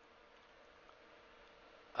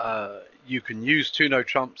you can use 2-no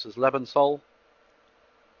trumps as Lebensol,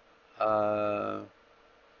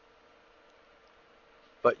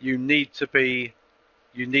 but you need to be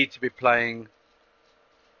playing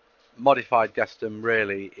modified Gestem,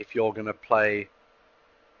 really, if you're going to play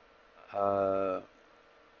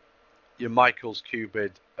your Michaels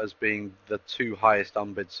cubid as being the two highest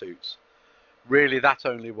unbid suits. Really, that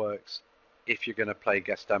only works if you're going to play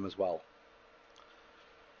Gestem as well.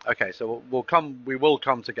 Okay, so we will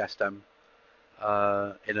come to Gestem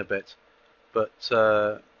in a bit, but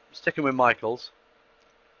sticking with Michaels.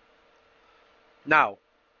 Now,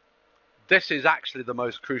 this is actually the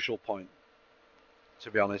most crucial point,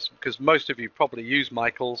 to be honest, because most of you probably use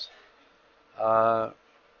Michaels.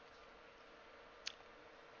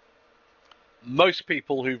 Most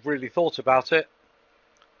people who've really thought about it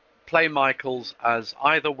play Michaels as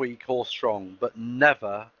either weak or strong, but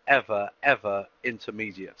never, ever, ever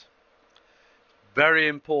intermediate. Very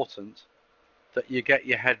important that you get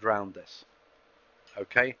your head round this.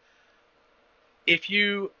 Okay? If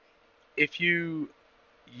you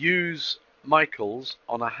use Michaels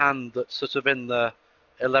on a hand that's sort of in the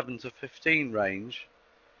 11 to 15 range,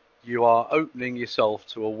 you are opening yourself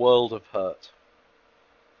to a world of hurt.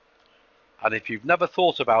 And if you've never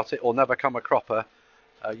thought about it or never come a cropper,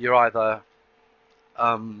 you're either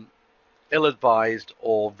ill-advised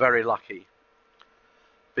or very lucky,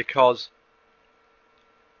 because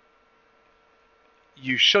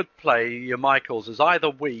you should play your Michaels as either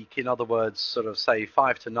weak, in other words, sort of say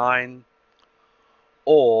 5 to 9,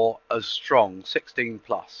 or as strong, 16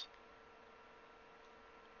 plus.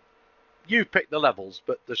 You pick the levels,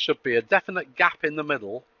 but there should be a definite gap in the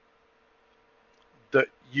middle that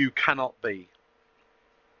you cannot be.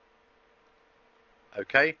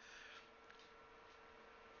 Okay?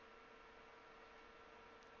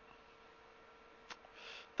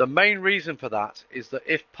 The main reason for that is that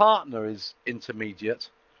if partner is intermediate,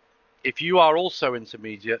 if you are also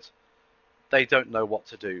intermediate, they don't know what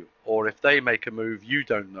to do. Or if they make a move, you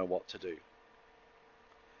don't know what to do.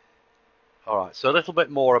 All right, so a little bit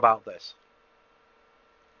more about this.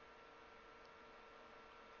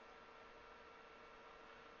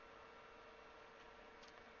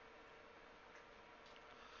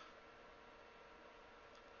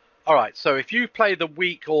 All right, so if you play the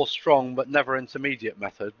weak or strong but never intermediate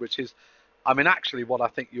method, which is, I mean, actually what I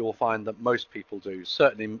think you'll find that most people do,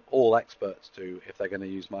 certainly all experts do if they're going to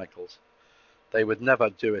use Michaels, they would never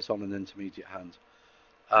do it on an intermediate hand.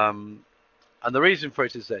 And the reason for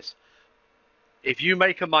it is this. If you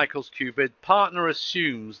make a Michaels cubid, partner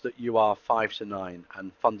assumes that you are 5 to 9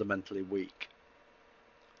 and fundamentally weak.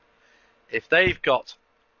 If they've got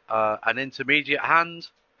an intermediate hand,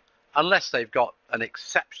 unless they've got an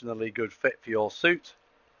exceptionally good fit for your suit,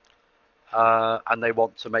 and they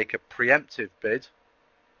want to make a preemptive bid,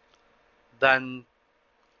 then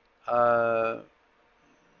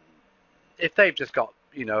if they've just got,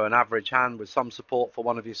 you know, an average hand with some support for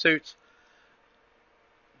one of your suits,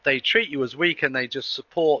 they treat you as weak and they just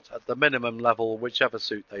support at the minimum level whichever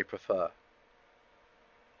suit they prefer.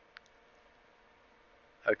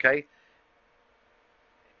 Okay?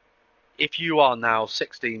 If you are now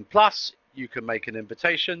 16 plus, you can make an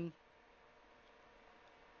invitation,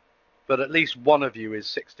 but at least one of you is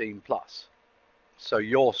 16 plus. So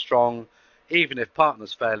you're strong, even if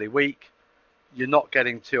partner's fairly weak, you're not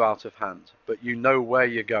getting too out of hand, but you know where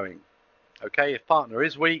you're going. Okay, if partner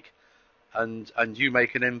is weak and you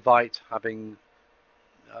make an invite having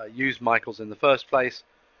used Michaels in the first place,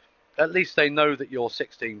 at least they know that you're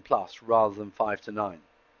 16 plus rather than 5 to 9.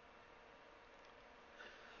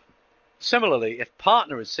 Similarly, if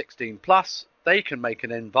partner is 16 plus, they can make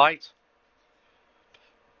an invite.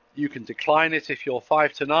 You can decline it if you're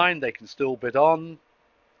 5 to 9, they can still bid on.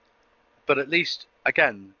 But at least,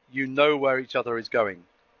 again, you know where each other is going.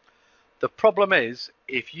 The problem is,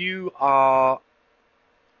 if you are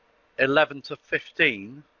 11 to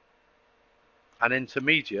 15, an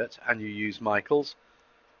intermediate, and you use Michaels,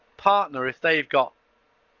 partner, if they've got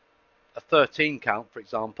a 13 count, for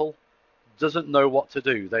example, doesn't know what to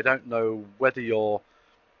do. They don't know whether you're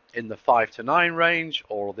in the 5 to 9 range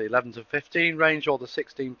or the 11 to 15 range or the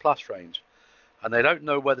 16 plus range. And they don't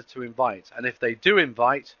know whether to invite. And if they do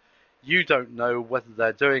invite, you don't know whether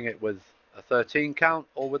they're doing it with a 13 count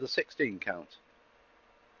or with a 16 count.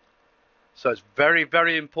 So it's very,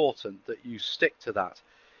 very important that you stick to that.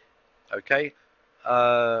 Okay?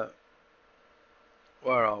 Where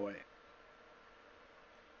are we?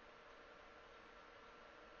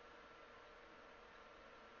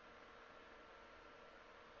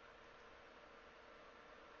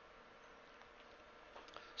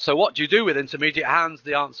 So what do you do with intermediate hands?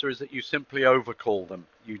 The answer is that you simply overcall them.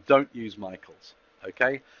 You don't use Michaels.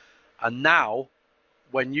 Okay? And now,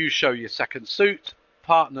 when you show your second suit,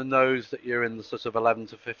 partner knows that you're in the sort of 11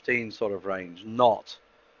 to 15 sort of range, not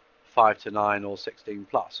 5 to 9 or 16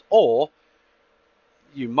 plus. Or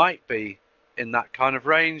you might be in that kind of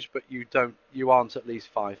range, but you aren't at least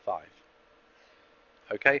 5-5.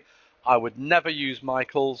 Okay? I would never use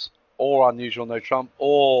Michaels or Unusual No Trump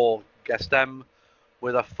or Guest M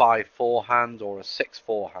with a 5-4 hand or a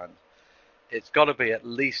 6-4 hand. It's got to be at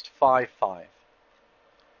least 5-5.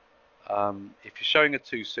 If you're showing a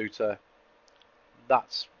two-suiter,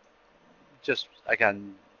 that's just,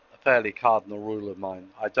 again, a fairly cardinal rule of mine.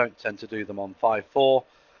 I don't tend to do them on 5-4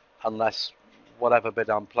 unless whatever bid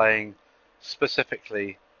I'm playing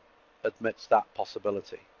specifically admits that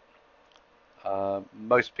possibility.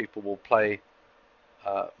 Most people will play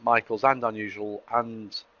Michaels and Unusual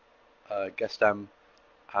and Guest M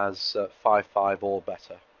as 5-5 or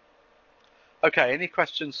better. Okay, any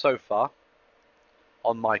questions so far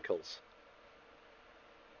on Michaels?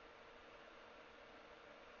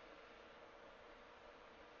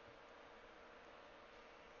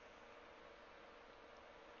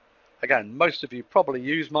 Again, most of you probably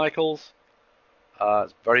use Michaels.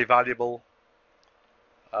 It's very valuable.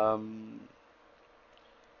 But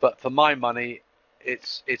for my money,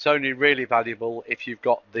 it's only really valuable if you've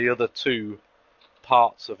got the other two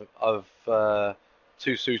parts of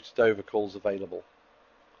two suited overcalls available.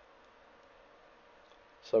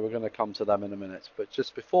 So we're going to come to them in a minute. But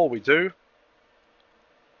just before we do,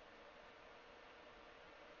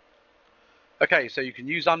 okay, so you can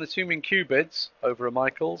use unassuming Q-bids over a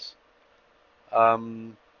Michaels,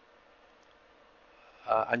 and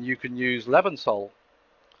you can use Leventhal,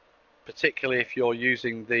 particularly if you're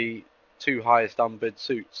using the two highest unbid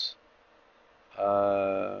suits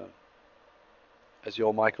as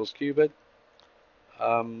your Michaels Q-bid.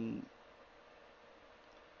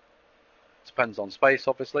 Depends on space,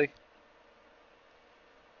 obviously.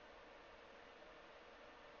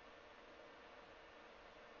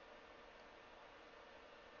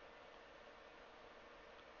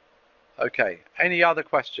 Okay, any other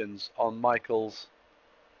questions on Michaels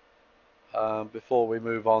before we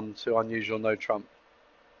move on to unusual no trump?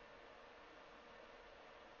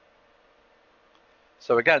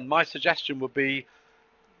 So again, my suggestion would be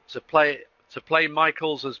to play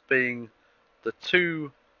Michaels as being the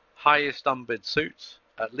two highest unbid suits,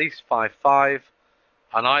 at least 5-5,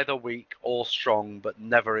 and either weak or strong, but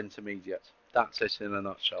never intermediate. That's it in a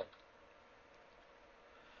nutshell.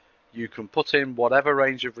 You can put in whatever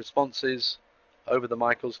range of responses over the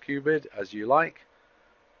Michaels Q-bid as you like.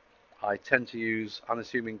 I tend to use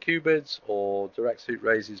unassuming Q-bids or direct suit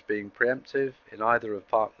raises being preemptive in either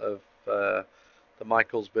of the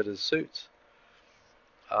Michaels bidders suits.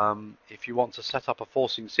 If you want to set up a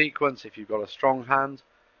forcing sequence, if you've got a strong hand,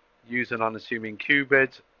 use an unassuming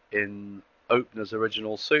Q-bid in opener's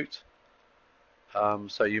original suit.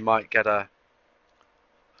 So you might get a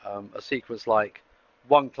sequence like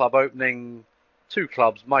 1 club opening, 2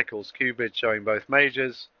 clubs Michaels Q-bid showing both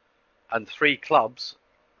majors, and 3 clubs,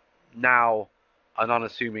 now an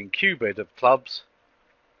unassuming Q-bid of clubs,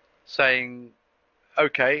 saying,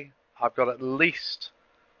 okay, I've got at least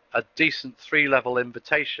a decent 3-level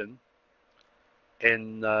invitation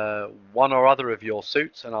in one or other of your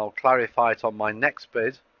suits, and I'll clarify it on my next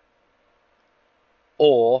bid,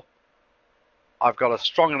 or I've got a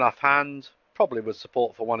strong enough hand, probably with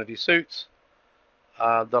support for one of your suits,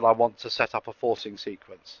 that I want to set up a forcing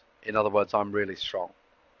sequence. In other words, I'm really strong.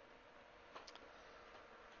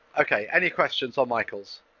 Okay, any questions on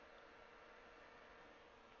Michaels?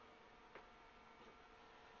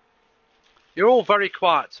 You're all very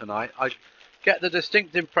quiet tonight. I get the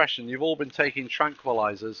distinct impression you've all been taking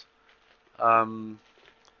tranquilizers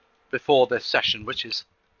before this session, which is...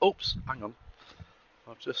 Oops, hang on.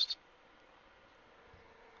 I've just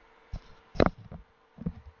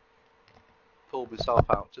pulled myself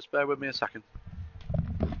out. Just bear with me a second.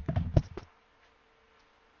 You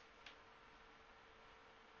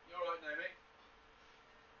all right, Naomi?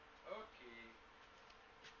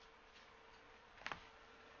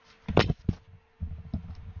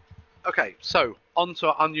 Okay, so on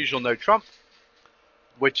to unusual no trump,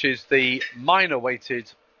 which is the minor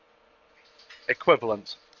weighted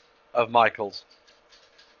equivalent of Michaels.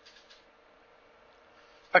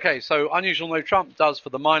 Okay, so unusual no trump does for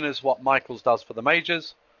the minors what Michaels does for the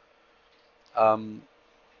majors.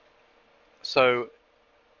 So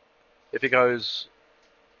if it goes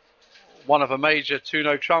one of a major, 2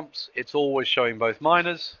 no trumps, it's always showing both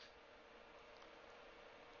minors.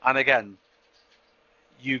 And again,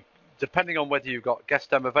 you, depending on whether you've got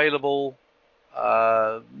guest dem available,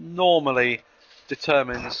 normally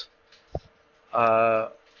determines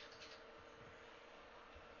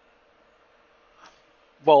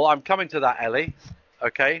well, I'm coming to that, Ellie.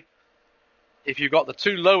 Okay, if you've got the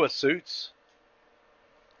 2 lower suits,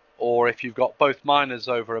 or if you've got both minors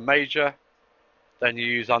over a major, then you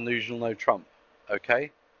use unusual no trump.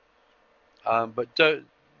 Okay, but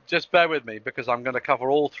just bear with me because I'm going to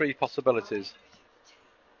cover all 3 possibilities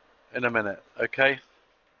in a minute. Okay,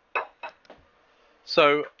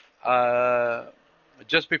 so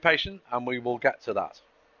just be patient and we will get to that.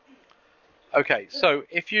 Okay, so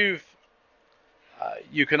if you've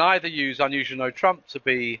you can either use unusual no trump to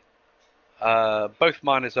be both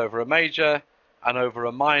minors over a major, and over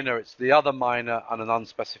a minor it's the other minor and an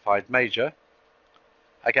unspecified major.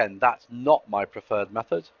 Again, that's not my preferred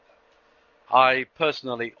method. I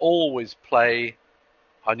personally always play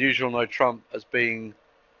unusual no trump as being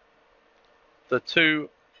the 2.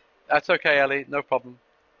 That's okay, Ellie, no problem.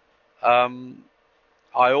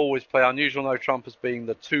 I always play unusual no trump as being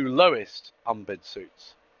the 2 lowest unbid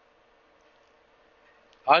suits.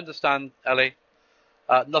 I understand, Ellie.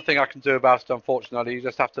 Nothing I can do about it, unfortunately. You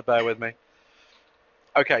just have to bear with me.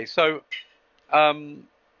 Okay, so again,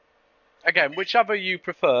 whichever you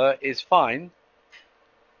prefer is fine,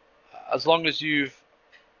 as long as you've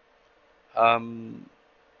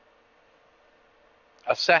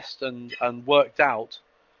assessed and worked out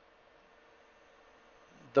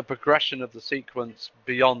the progression of the sequence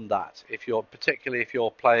beyond that. Particularly if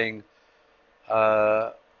you're playing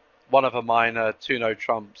one of a minor, two no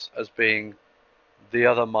trumps as being the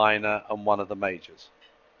other minor and one of the majors.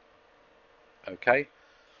 Okay.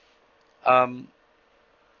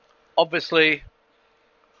 Obviously,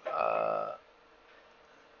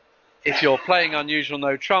 if you're playing unusual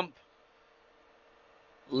no trump,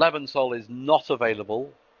 Levenson is not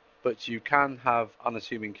available, but you can have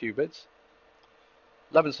unassuming cubids.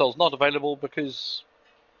 Levenson's not available because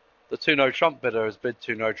the two no trump bidder has bid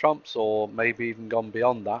two no trumps, or maybe even gone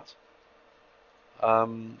beyond that.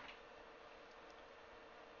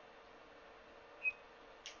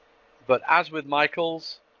 But as with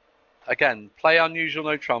Michael's, again, play unusual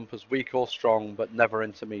no trump as weak or strong, but never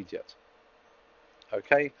intermediate.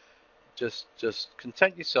 Okay, just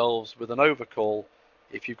content yourselves with an overcall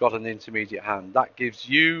if you've got an intermediate hand. That gives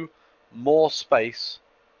you more space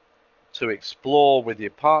to explore with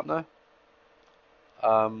your partner,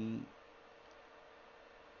 and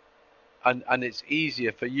it's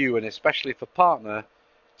easier for you, and especially for partner,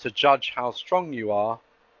 to judge how strong you are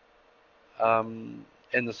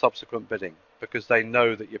in the subsequent bidding, because they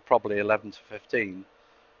know that you're probably 11 to 15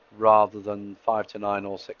 rather than 5 to 9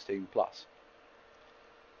 or 16 plus.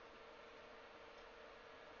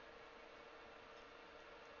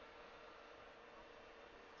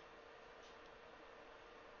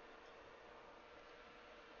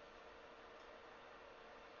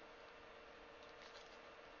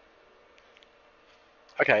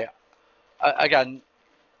 Okay, again,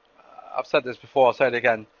 I've said this before, I'll say it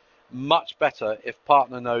again. Much better if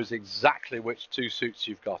partner knows exactly which two suits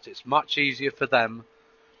you've got. It's much easier for them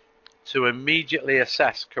to immediately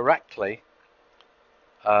assess correctly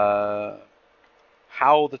how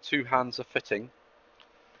the two hands are fitting,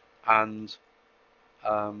 and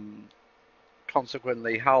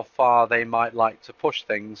consequently how far they might like to push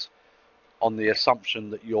things on the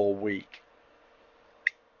assumption that you're weak.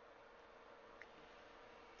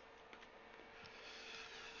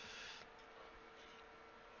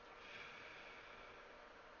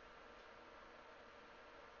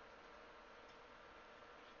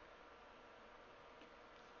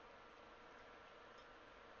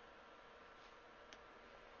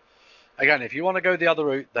 Again, if you want to go the other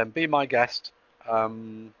route, then be my guest.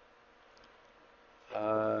 I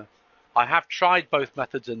have tried both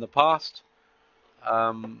methods in the past,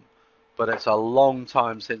 but it's a long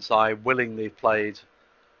time since I willingly played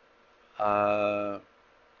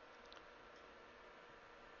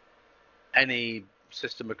any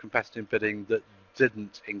system of competitive bidding that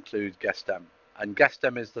didn't include Gestem. And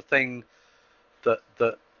Gestem is the thing that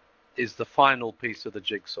is the final piece of the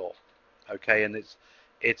jigsaw. Okay, and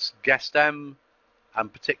it's Gestem,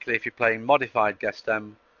 and particularly if you're playing modified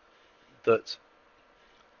Gestem, that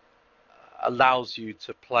allows you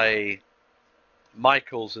to play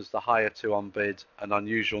Michael's as the higher two on bid and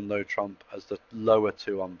unusual no trump as the lower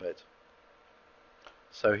two on bid.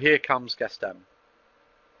 So here comes Gestem.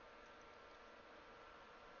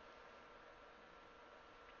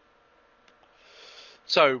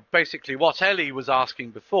 So basically what Ellie was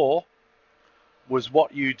asking before was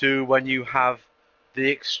what you do when you have the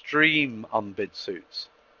extreme unbid suits.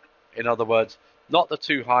 In other words, not the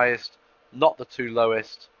two highest, not the two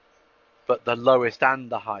lowest, but the lowest and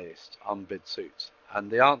the highest unbid suits. And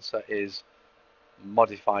the answer is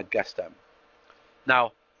modified Gestem.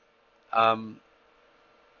 Now, a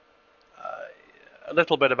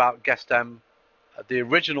little bit about Gestem. The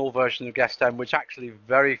original version of Gestem, which actually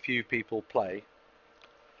very few people play,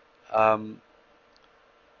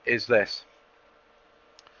 is this.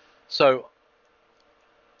 So,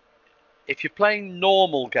 if you're playing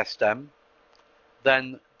normal Gestem,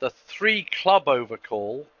 then the 3 club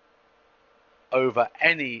overcall over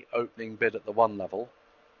any opening bid at the 1 level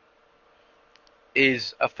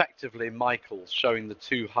is effectively Michael's, showing the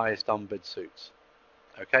 2 highest unbid suits.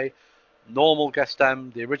 Okay, normal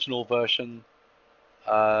Gestem, the original version,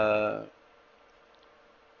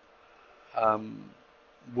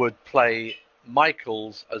 would play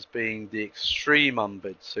Michael's as being the extreme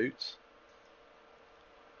unbid suits,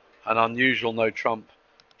 and unusual no trump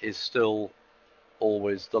is still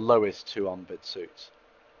always the lowest 2 unbid suits.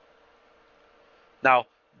 Now,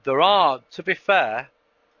 there are, to be fair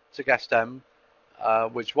to Gestem,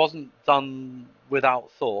 which wasn't done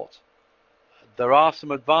without thought, there are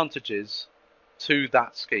some advantages to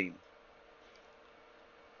that scheme.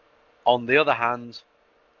 On the other hand,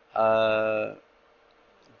 there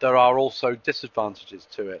are also disadvantages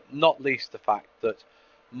to it, not least the fact that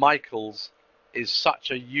Michael's is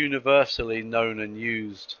such a universally known and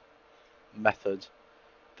used method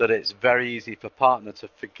that it's very easy for partner to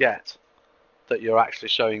forget that you're actually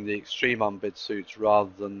showing the extreme unbid suits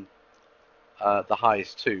rather than the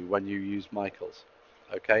highest two when you use Michaels.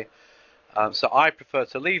 Okay, so I prefer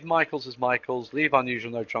to leave Michaels as Michaels, leave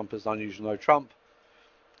unusual no trump as unusual no trump,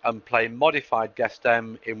 and play modified guest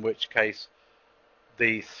M, in which case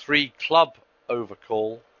the 3 club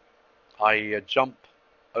overcall, i.e. a jump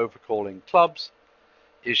overcalling clubs,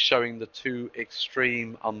 is showing the 2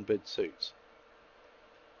 extreme unbid suits.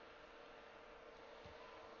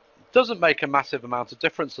 Doesn't make a massive amount of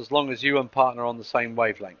difference as long as you and partner are on the same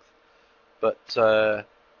wavelength. But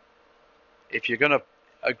if you're going to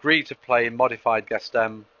agree to play modified guest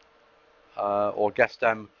M or guest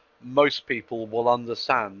M, most people will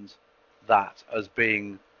understand that as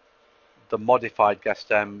being the modified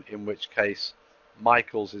guest M, in which case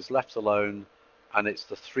Michaels is left alone and it's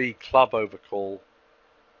the 3 club overcall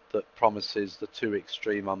that promises the 2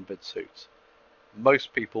 extreme unbid suits.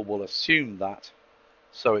 Most people will assume that,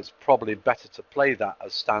 so it's probably better to play that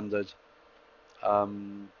as standard.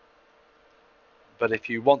 But if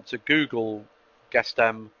you want to Google guest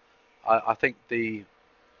M, I think I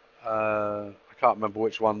can't remember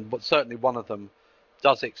which one, but certainly one of them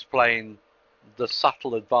does explain the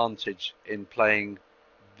subtle advantage in playing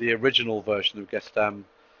the original version of guest M,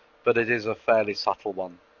 but it is a fairly subtle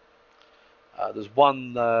one. There's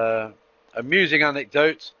one amusing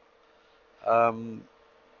anecdote, and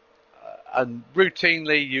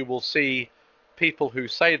routinely you will see people who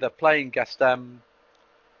say they're playing guest M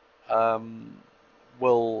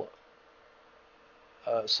will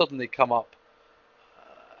suddenly come up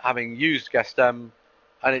having used guest M,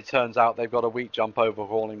 and it turns out they've got a weak jump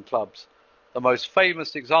overhauling clubs. The most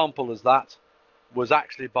famous example of that was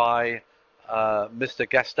actually by Mr.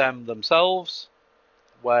 Guest M themselves,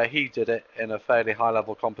 where he did it in a fairly high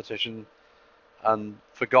level competition and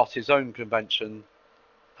forgot his own convention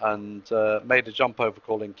and made a jump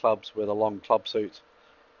overcalling clubs with a long club suit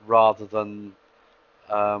rather than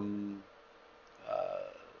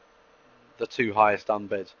the 2 highest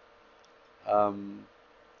unbid.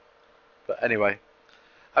 But anyway,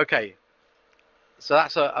 okay, so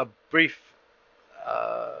that's a brief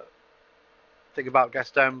thing about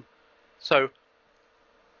guest M. So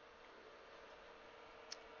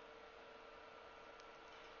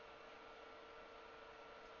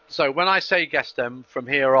when I say guest M from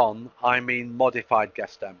here on, I mean modified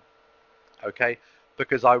guest M, okay?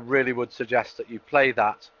 Because I really would suggest that you play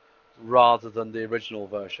that rather than the original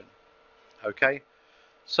version, okay?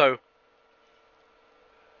 So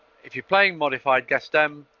if you're playing modified guest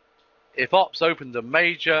M, if Ops opened a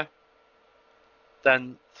major,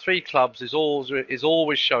 then 3 clubs is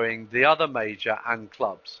always showing the other major and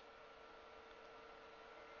clubs.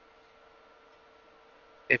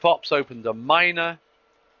 If Ops opened a minor,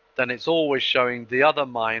 then it's always showing the other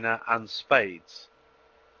minor and spades.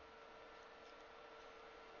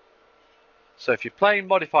 So if you're playing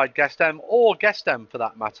modified guest M, or guest M for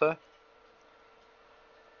that matter,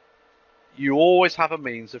 you always have a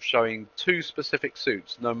means of showing 2 specific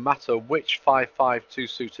suits, no matter which 5-5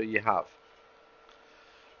 2-suiter you have.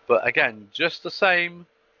 But again, just the same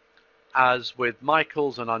as with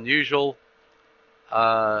Michaels and unusual,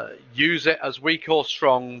 use it as weak or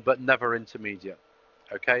strong, but never intermediate.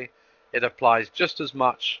 Okay, it applies just as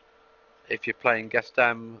much if you're playing guest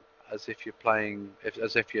M as if you're playing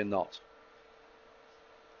as if you're not.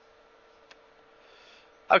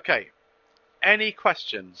 Okay, any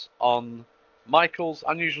questions on Michaels,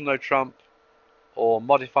 unusual no trump, or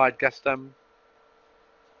modified guest M?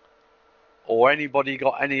 Or anybody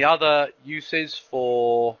got any other uses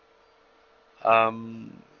for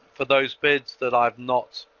those bids that I've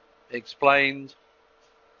not explained,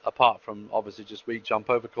 apart from obviously just weak jump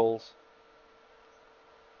overcalls?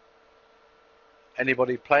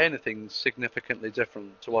 Anybody play anything significantly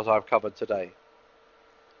different to what I've covered today?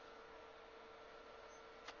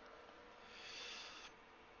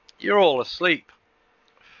 You're all asleep.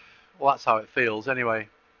 Well, that's how it feels anyway.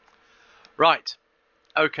 Right.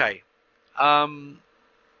 Okay. I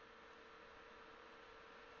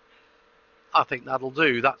think that'll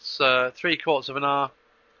do. That's 3/4 of an hour.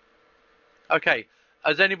 Okay.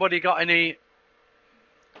 Has anybody got any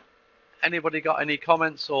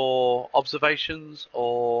comments or observations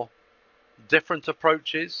or different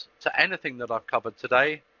approaches to anything that I've covered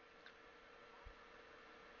today?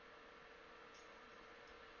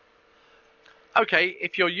 Okay,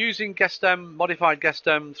 if you're using guest M, modified guest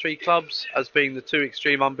M 3 clubs as being the 2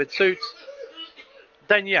 extreme unbid suits,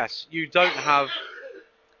 then yes, you don't have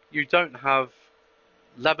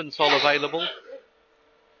Leventhal available.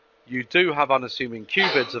 You do have unassuming Q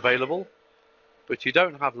bids available, but you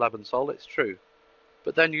don't have Lebensol, it's true.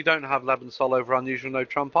 But then you don't have Lebensol over unusual no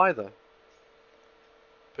trump either,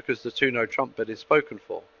 because the 2 no trump bid is spoken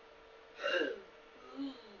for.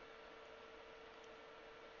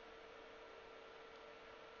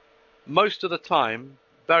 Most of the time,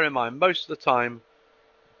 bear in mind, most of the time,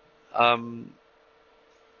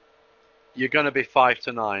 you're going to be 5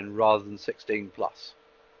 to 9 rather than 16 plus.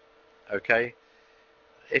 Okay?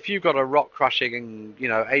 If you've got a rock crushing,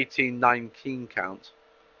 18, 19 count,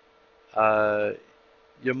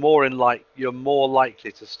 you're more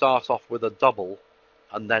likely to start off with a double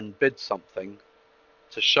and then bid something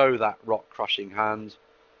to show that rock crushing hand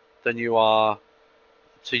than you are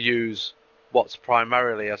to use what's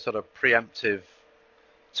primarily a sort of preemptive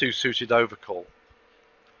 2-suited overcall.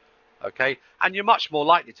 Okay, and you're much more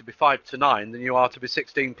likely to be 5 to 9 than you are to be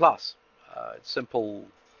 16 plus. It's simple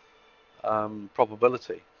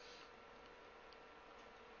probability.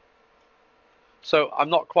 So I'm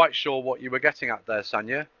not quite sure what you were getting at there,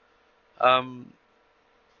 Sanya.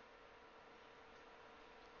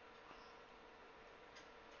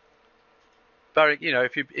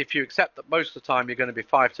 If you accept that most of the time you're going to be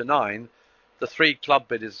 5 to 9, the 3 club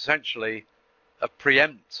bid is essentially a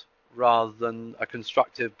preempt rather than a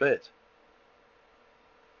constructive bid.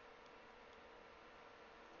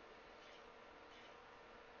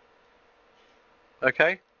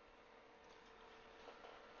 Okay.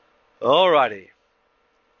 Alrighty.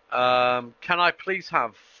 Can I please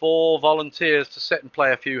have 4 volunteers to sit and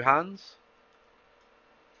play a few hands?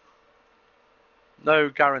 No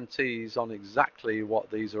guarantees on exactly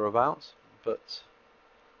what these are about, but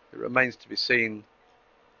it remains to be seen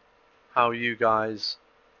how you guys...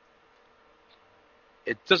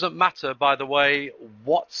 It doesn't matter, by the way,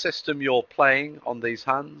 what system you're playing on these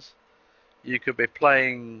hands. You could be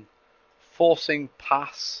playing Forcing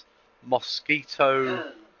Pass,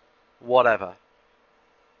 Mosquito, whatever.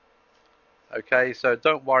 Okay, so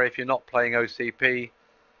don't worry if you're not playing OCP.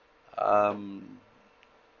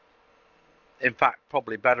 In fact,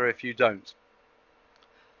 probably better if you don't.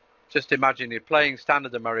 Just imagine you're playing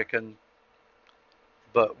Standard American,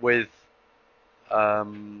 but with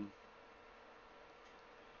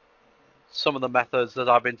some of the methods that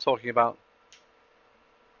I've been talking about.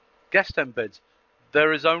 Guest M bids.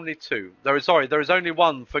 There is only 2. There is only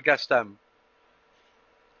 1 for Guest M.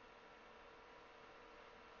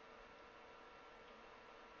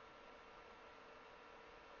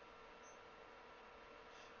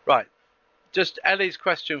 Right. Just Ellie's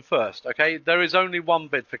question first, okay? There is only 1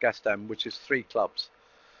 bid for Guest M, which is 3 clubs.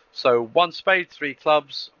 So 1 spade, 3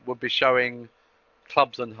 clubs would be showing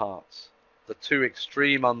clubs and hearts, the 2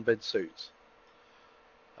 extreme unbid suits.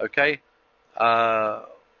 Okay?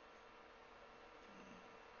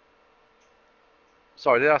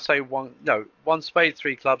 Sorry, did I say 1? No, 1 spade,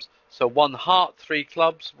 3 clubs. So 1 heart, 3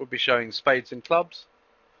 clubs would be showing spades and clubs.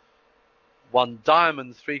 1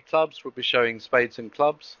 diamond, 3 clubs would be showing spades and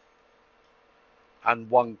clubs. And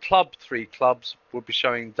 1 club, 3 clubs would be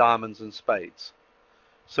showing diamonds and spades.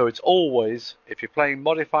 So it's always, if you're playing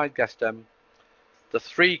modified Guest M, the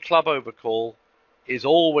 3 club overcall is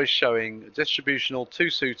always showing a distributional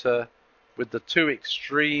 2-suiter with the 2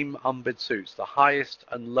 extreme unbid suits, the highest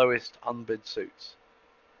and lowest unbid suits.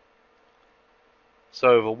 So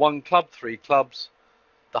over 1 club, 3 clubs,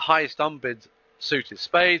 the highest unbid suit is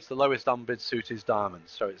spades, the lowest unbid suit is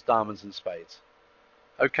diamonds. So it's diamonds and spades.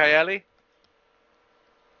 Okay, Ellie?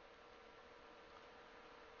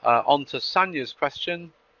 On to Sanya's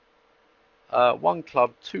question. 1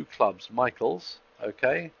 club, 2 clubs, Michael's.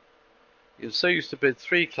 Okay. You're so used to bid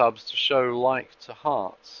 3 clubs to show like to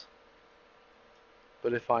hearts.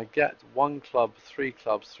 But if I get 1 club, 3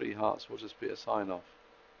 clubs, 3 hearts, will just be a sign off.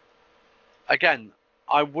 Again,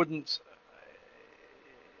 I wouldn't...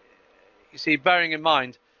 You see, bearing in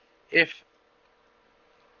mind, if...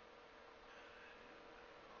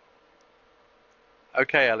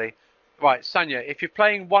 Okay, Ellie. Right, Sanya, if you're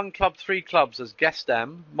playing 1 club, 3 clubs as Guest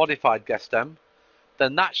M, modified Guest M,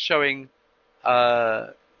 then that's showing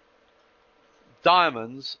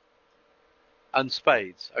diamonds and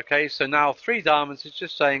spades. Okay, so now 3 diamonds is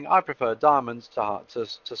just saying I prefer diamonds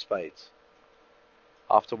to spades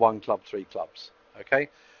after 1 club, 3 clubs. Okay,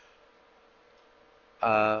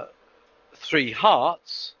 3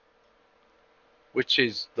 hearts, which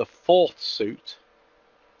is the 4th suit.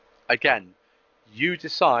 Again, you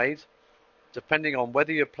decide, depending on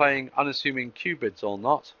whether you're playing unassuming Q bids or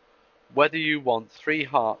not, whether you want 3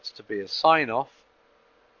 hearts to be a sign-off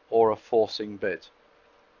or a forcing bid.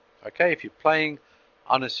 Okay, if you're playing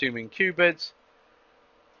unassuming Q bids,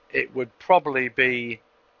 it would probably be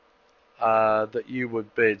that you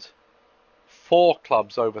would bid 4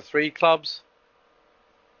 clubs over 3 clubs,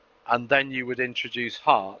 and then you would introduce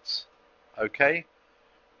hearts, okay?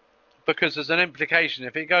 Because there's an implication.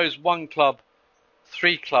 If it goes 1 club,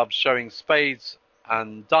 3 clubs showing spades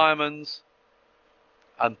and diamonds,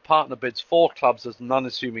 and partner bids 4 clubs as an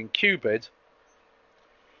unassuming Q bid,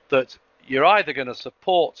 that you're either going to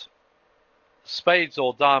support spades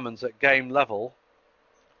or diamonds at game level,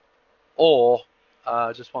 or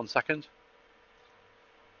just 1 second,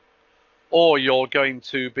 or you're going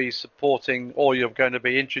to be supporting, or you're going to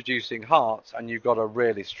be introducing hearts, and you've got a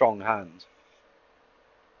really strong hand.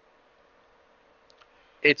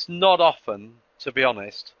 It's not often, to be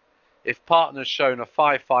honest, if partner's shown a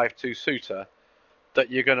 5-5-2 suitor, that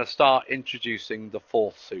you're going to start introducing the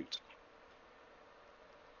 4th suit.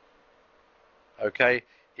 Okay,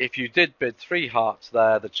 if you did bid 3 hearts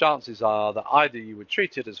there, the chances are that either you would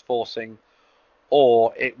treat it as forcing,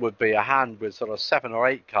 or it would be a hand with sort of 7 or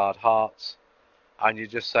 8 card hearts, and you're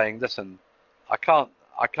just saying, listen, I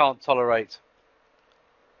can't tolerate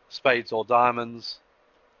spades or diamonds.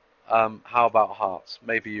 How about hearts?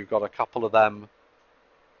 Maybe you've got a couple of them,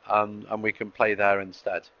 and we can play there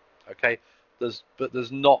instead. Okay, but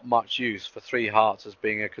there's not much use for 3 hearts as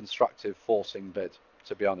being a constructive forcing bid,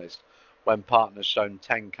 to be honest, when partner's shown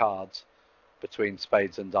 10 cards between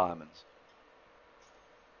spades and diamonds.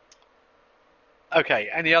 Okay,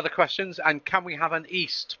 any other questions? And can we have an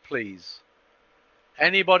east, please?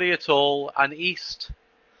 Anybody at all, an east?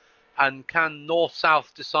 And can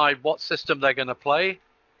north-south decide what system they're going to play?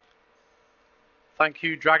 Thank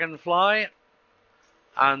you, Dragonfly.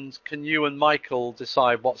 And can you and Michael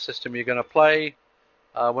decide what system you're going to play?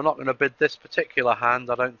 We're not going to bid this particular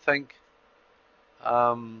hand, I don't think.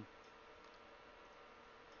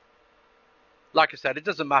 Like I said, it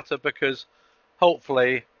doesn't matter, because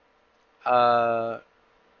hopefully... oh,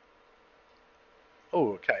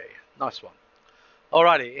 okay, nice one.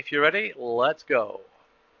 Alrighty, if you're ready, let's go.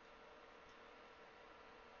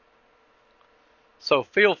 So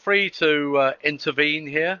feel free to intervene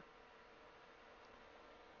here.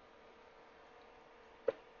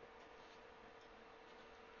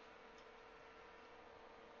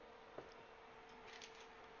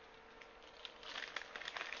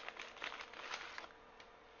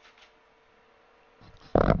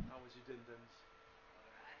 How was your din-dins?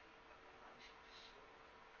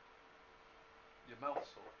 Your mouth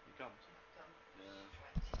sore? You gummed?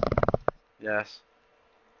 Yeah. Yes.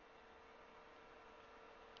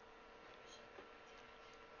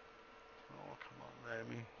 Oh, come on,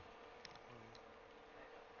 Amy.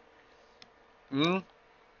 Hmm? Right.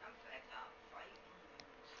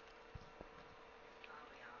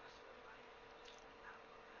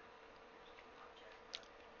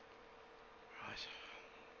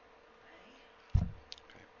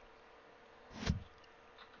 Okay.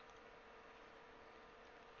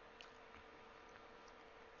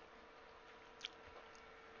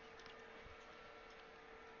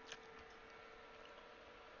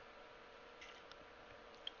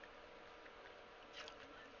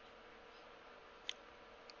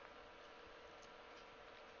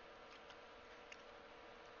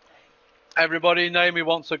 Everybody, Naomi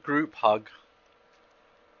wants a group hug.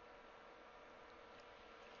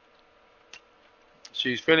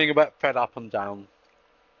 She's feeling a bit fed up and down.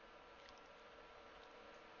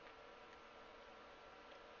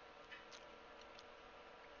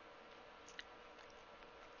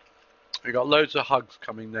 We got loads of hugs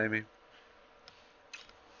coming, Naomi.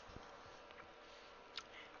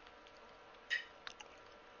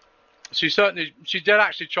 She did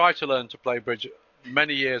actually try to learn to play bridge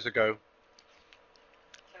many years ago.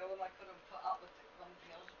 Tell them I couldn't put up with the grumpy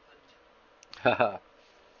husband.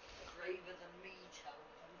 Braver than me, tell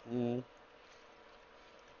them.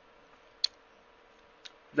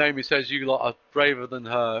 Naomi says you lot are braver than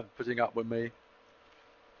her putting up with me.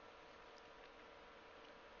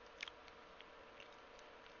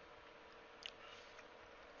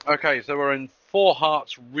 Okay, so we're in 4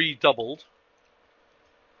 hearts redoubled.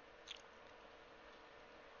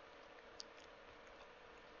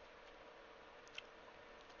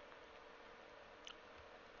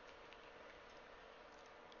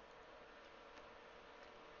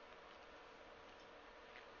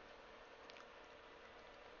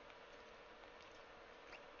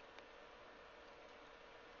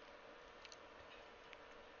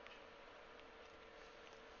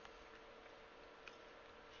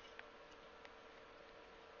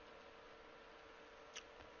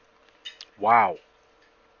 Wow.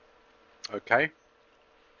 Okay.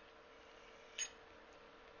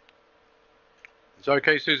 Is it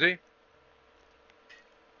okay, Susie?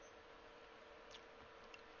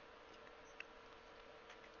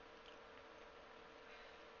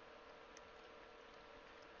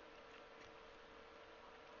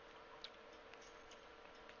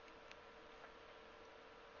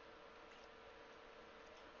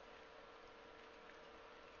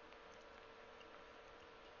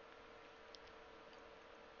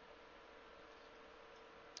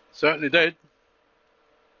 Certainly did.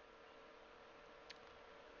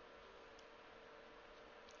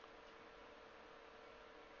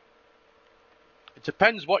 It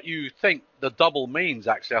depends what you think the double means,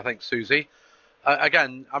 actually, I think, Susie.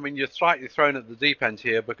 Again, I mean, you're slightly thrown at the deep end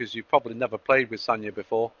here because you've probably never played with Sanya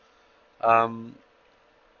before.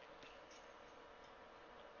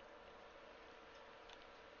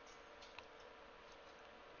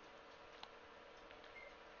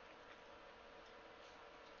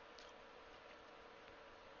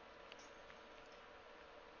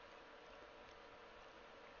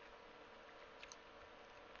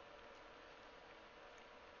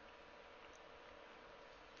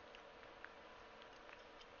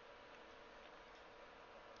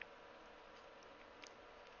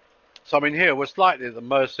 So, I mean, here we're slightly at the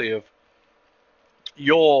mercy of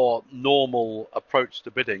your normal approach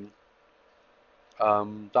to bidding.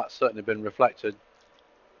 That's certainly been reflected.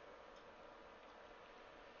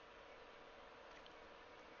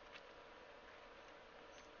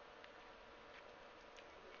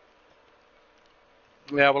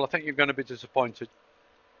 Yeah, well, I think you're going to be disappointed.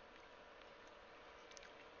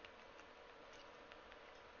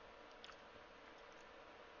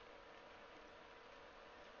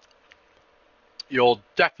 You're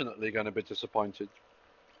definitely going to be disappointed.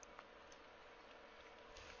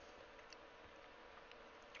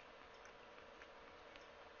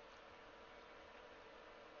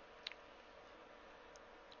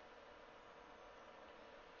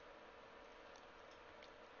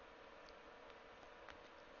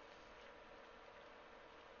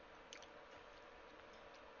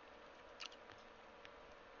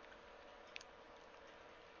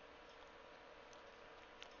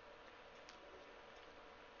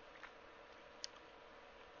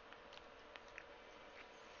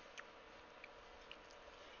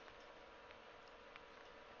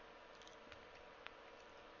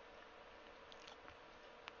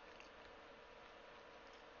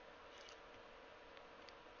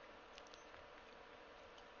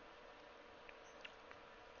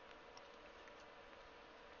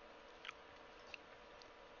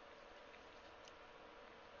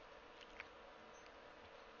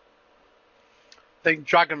 I think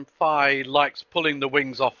Dragonfly likes pulling the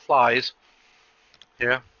wings off flies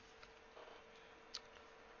here.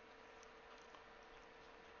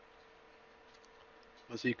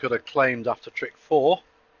 As he could have claimed after trick 4.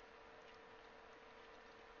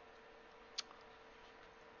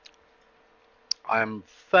 I am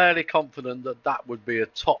fairly confident that that would be a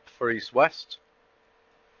top for East-West.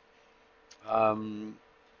 Not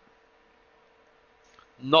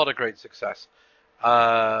a great success.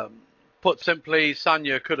 Put simply,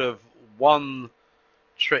 Sanya could have won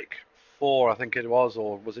trick 4, I think it was,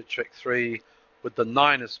 or was it trick 3, with the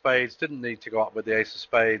 9 of spades. Didn't need to go up with the ace of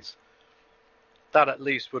spades. That at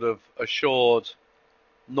least would have assured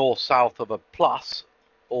north-south of a plus,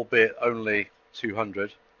 albeit only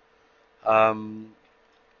 200. But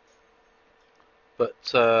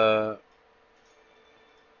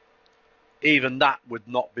even that would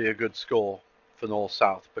not be a good score for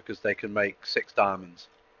north-south because they can make 6 diamonds.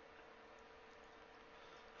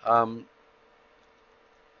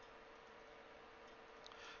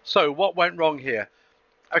 So what went wrong here?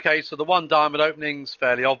 Okay, so the 1 diamond opening's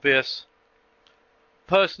fairly obvious.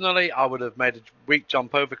 Personally, I would have made a weak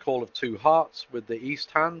jump over call of 2 hearts with the east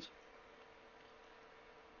hand.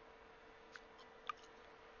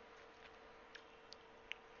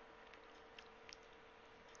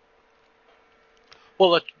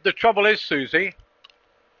 Well, the trouble is, Susie,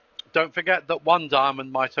 don't forget that 1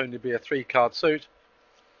 diamond might only be a 3-card suit.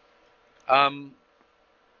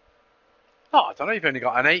 I don't know, you've only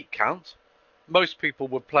got an 8 count. Most people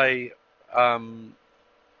would play a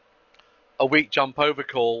weak jump over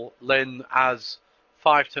call, Lynn, as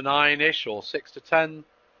 5 to 9-ish or 6 to 10.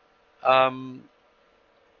 I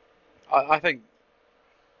think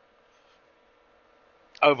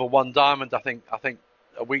over 1 diamond, I think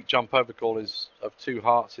a weak jump over call is of 2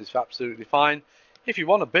 hearts is absolutely fine. If you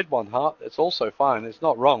want to bid 1 heart, it's also fine. It's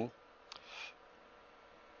not wrong.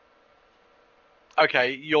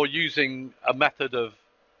 Okay, you're using a method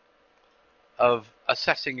of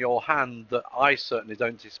assessing your hand that I certainly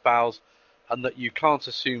don't espouse, and that you can't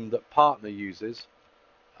assume that partner uses.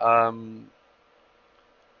 I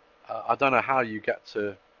don't know how you get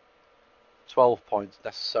to 12 points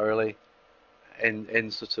necessarily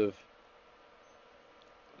in sort of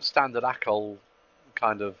standard ACOL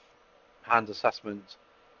kind of hand assessment.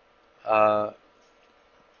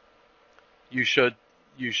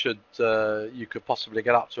 You could possibly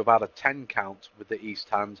get up to about a 10 count with the east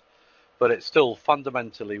hand, but it's still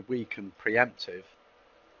fundamentally weak and preemptive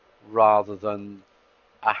rather than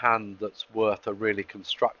a hand that's worth a really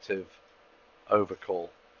constructive overcall,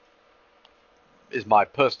 is my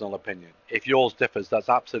personal opinion. If yours differs, that's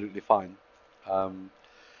absolutely fine.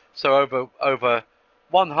 So over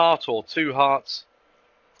one heart or two hearts,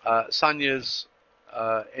 Sanya's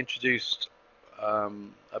introduced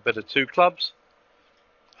a bit of two clubs,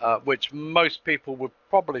 which most people would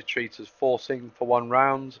probably treat as forcing for one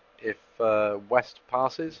round if West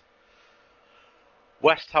passes.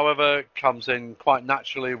 West, however, comes in quite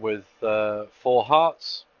naturally with four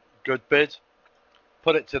hearts, good bid,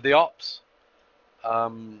 put it to the ops.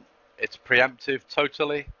 It's preemptive,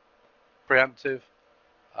 totally preemptive.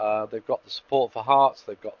 They've got the support for hearts,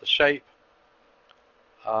 they've got the shape.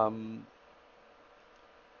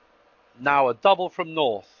 Now a double from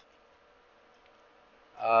North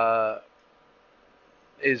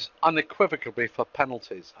is unequivocally for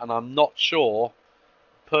penalties, and I'm not sure,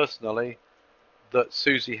 personally, that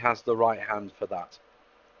Susie has the right hand for that.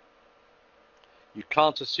 You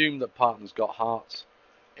can't assume that partner's got hearts.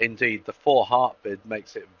 Indeed, the four heart bid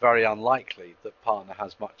makes it very unlikely that partner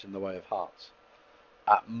has much in the way of hearts.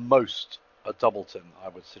 At most, a doubleton, I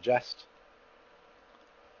would suggest.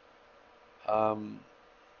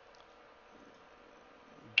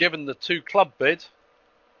 Given the two club bid,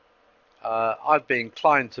 I'd be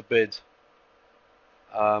inclined to bid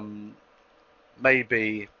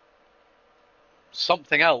maybe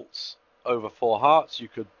something else over four hearts. You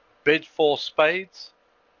could bid four spades.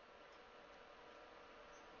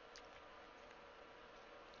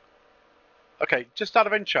 Okay, just out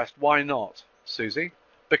of interest, why not, Susie?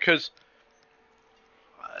 Because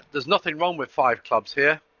there's nothing wrong with five clubs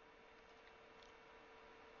here.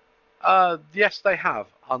 Yes, they have,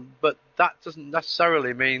 but that doesn't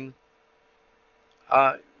necessarily mean.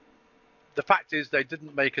 The fact is, they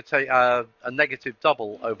didn't make a negative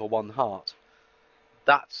double over one heart.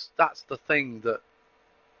 That's the thing that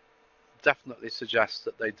definitely suggests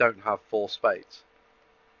that they don't have four spades.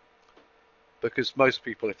 Because most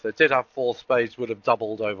people, if they did have four spades, would have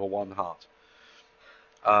doubled over one heart.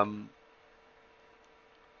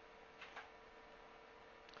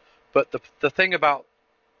 But the thing about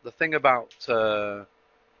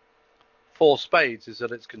four spades is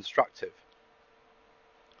that it's constructive.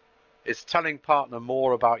 It's telling partner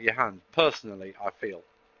more about your hand. Personally, I feel.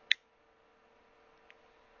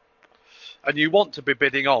 And you want to be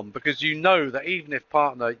bidding on because you know that even if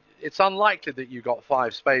partner, it's unlikely that you got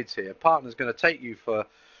five spades here. Partner's going to take you for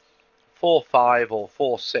 4-5 or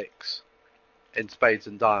 4-6 in spades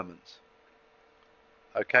and diamonds.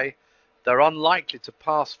 Okay, they're unlikely to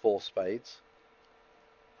pass four spades.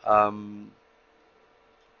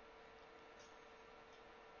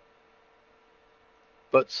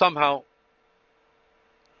 But somehow,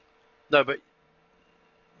 no, but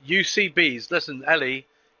UCBs, listen, Ellie,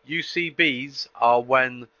 UCBs are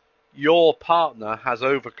when your partner has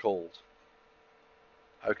overcalled.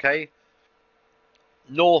 Okay?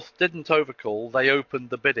 North didn't overcall, they opened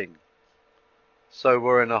the bidding. So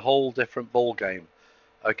we're in a whole different ball game.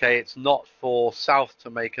 Okay, it's not for South to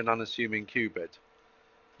make an unassuming Q bid.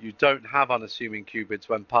 You don't have unassuming Q bids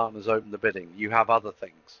when partners open the bidding. You have other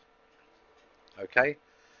things. Okay?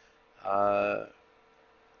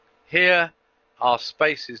 Here, our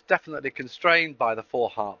space is definitely constrained by the four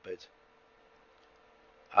heart bid.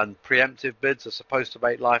 And preemptive bids are supposed to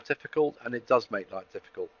make life difficult, and it does make life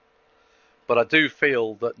difficult. But I do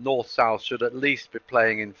feel that North-South should at least be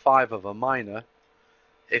playing in 5 of a minor,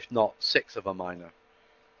 if not 6 of a minor.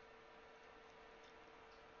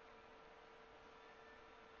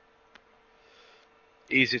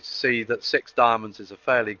 Easy to see that 6 diamonds is a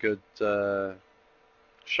fairly good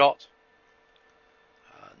shot.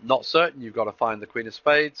 Not certain, you've got to find the Queen of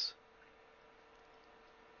Spades.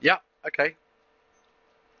 Yeah, okay.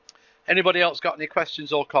 Anybody else got any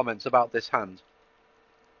questions or comments about this hand?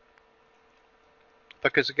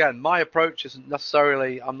 Because again, my approach isn't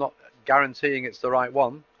necessarily, I'm not guaranteeing it's the right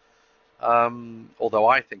one, although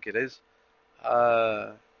I think it is.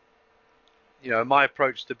 My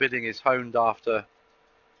approach to bidding is honed after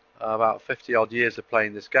about 50 odd years of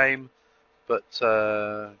playing this game, but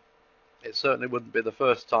it certainly wouldn't be the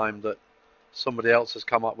first time that somebody else has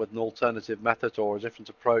come up with an alternative method or a different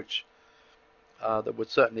approach that would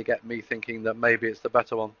certainly get me thinking that maybe it's the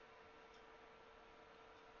better one.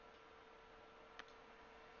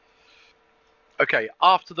 Okay,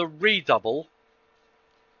 after the redouble,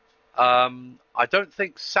 I don't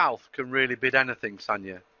think South can really bid anything,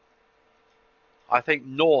 Sanya. I think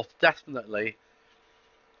North definitely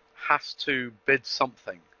has to bid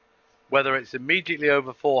something, whether it's immediately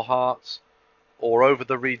over 4 hearts or over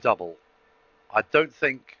the redouble. I don't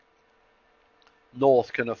think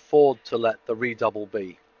North can afford to let the redouble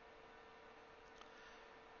be.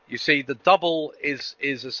 You see, the double is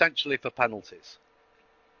essentially for penalties.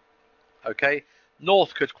 Okay,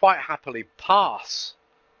 North could quite happily pass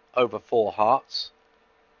over 4 hearts.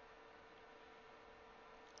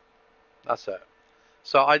 That's it.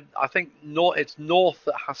 So I think it's North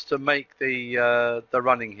that has to make the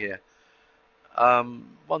running here.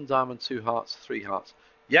 1 diamond, 2 hearts, 3 hearts.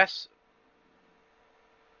 Yes,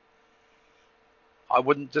 I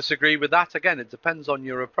wouldn't disagree with that. Again, it depends on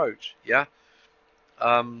your approach. Yeah,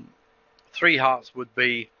 3 hearts would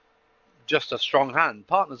be just a strong hand.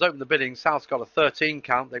 Partners open the bidding. South's got a 13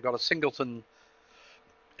 count. They've got a singleton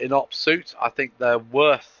in op suit. I think they're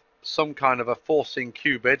worth some kind of a forcing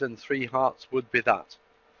Q bid, and 3 hearts would be that.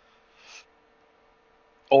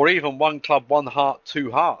 Or even 1 club, 1 heart,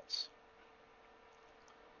 2 hearts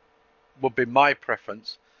would be my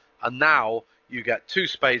preference. And now you get 2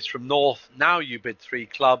 spades from North. Now you bid 3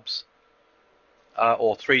 clubs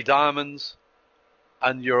or 3 diamonds,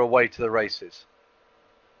 and you're away to the races.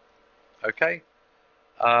 Okay?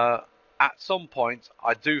 At some point,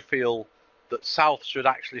 I do feel that South should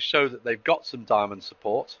actually show that they've got some diamond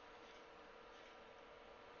support.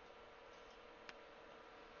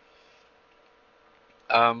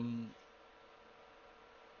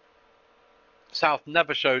 South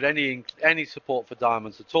never showed any support for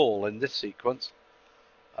diamonds at all in this sequence.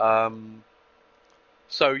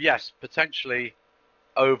 So yes, potentially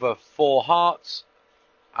over 4 hearts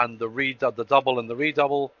and the double and the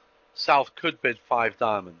redouble, South could bid 5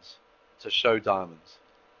 diamonds to show diamonds.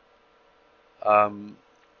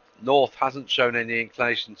 North hasn't shown any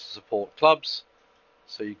inclination to support clubs,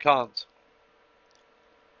 so you can't.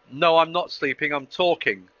 No, I'm not sleeping, I'm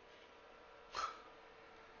talking.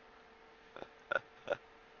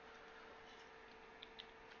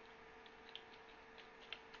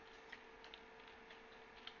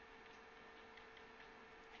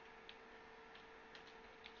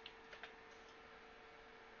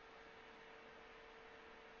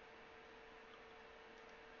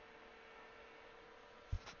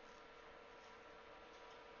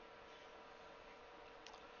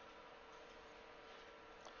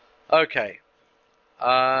 Okay.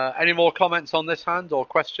 Any more comments on this hand or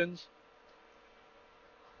questions?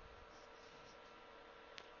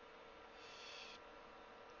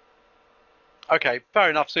 Okay, fair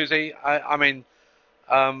enough, Susie. I mean,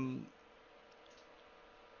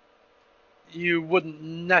 you wouldn't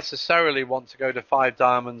necessarily want to go to 5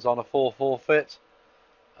 diamonds on a 4 forfeit.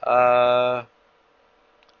 But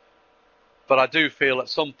I do feel at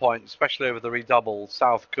some point, especially over the redouble,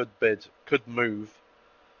 South could move.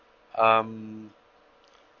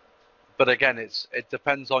 But again, it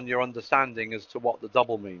depends on your understanding as to what the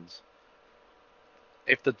double means.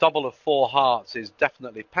 If the double of 4 hearts is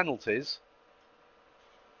definitely penalties,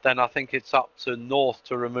 then I think it's up to North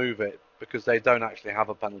to remove it because they don't actually have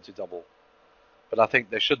a penalty double. But I think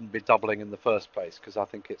they shouldn't be doubling in the first place because I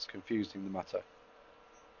think it's confusing the matter.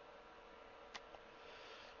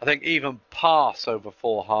 I think even pass over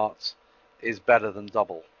 4 hearts is better than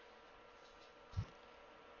double.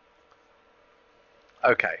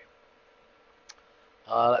 Okay.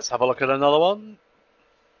 Let's have a look at another one.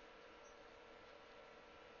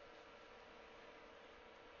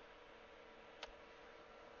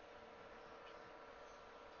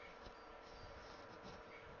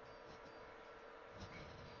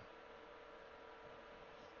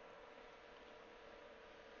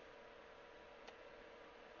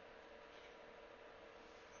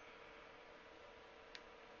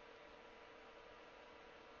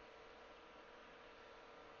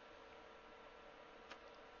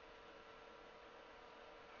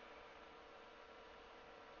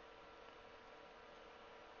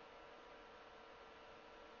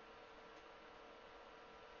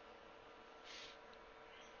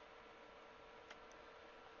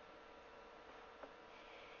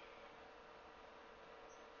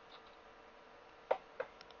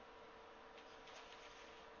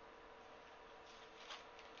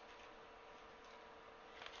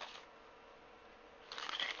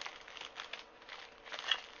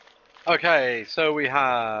 Okay, so we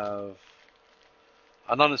have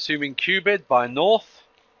an unassuming Q bid by North.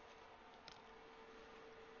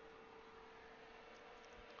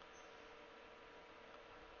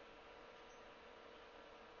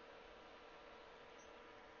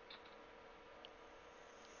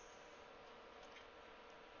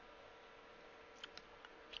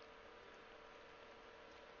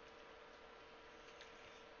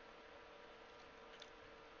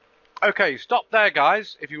 Okay, stop there,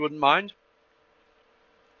 guys, if you wouldn't mind.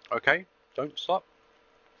 Okay, don't stop.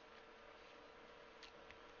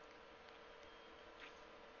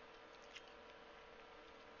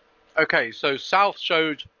 Okay, so South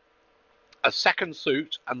showed a second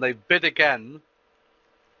suit, and they bid again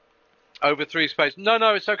over 3 spades. No,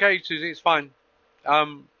 no, it's okay, Susie, it's fine.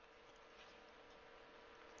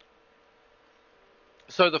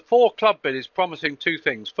 So the 4 club bid is promising 2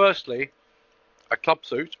 things. Firstly, a club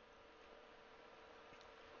suit.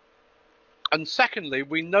 And secondly,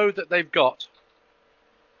 we know that they've got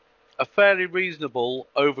a fairly reasonable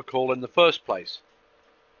overcall in the first place,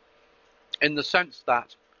 in the sense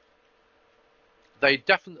that they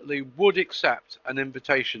definitely would accept an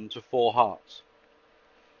invitation to 4 hearts.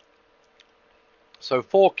 So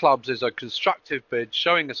 4 clubs is a constructive bid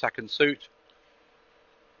showing a second suit,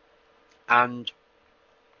 and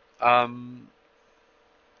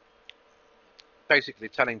basically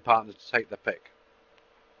telling partners to take their pick.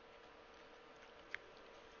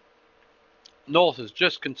 North has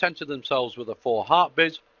just contented themselves with a 4 heart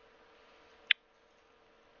bid,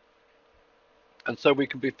 and so we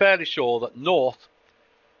can be fairly sure that North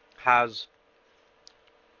has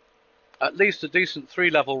at least a decent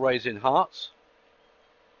 3-level raise in hearts,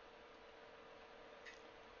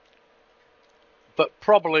 but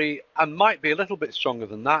probably, and might be a little bit stronger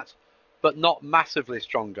than that, but not massively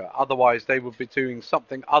stronger. Otherwise, they would be doing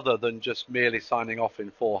something other than just merely signing off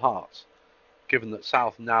in 4 hearts, given that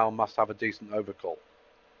South now must have a decent overcall.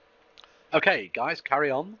 Okay, guys,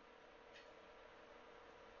 carry on.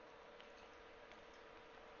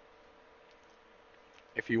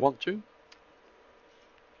 If you want to.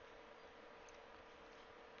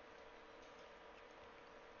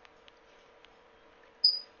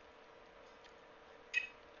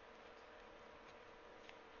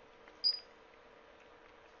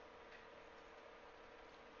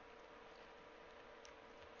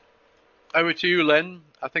 Over to you, Len.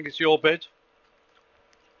 I think it's your bid.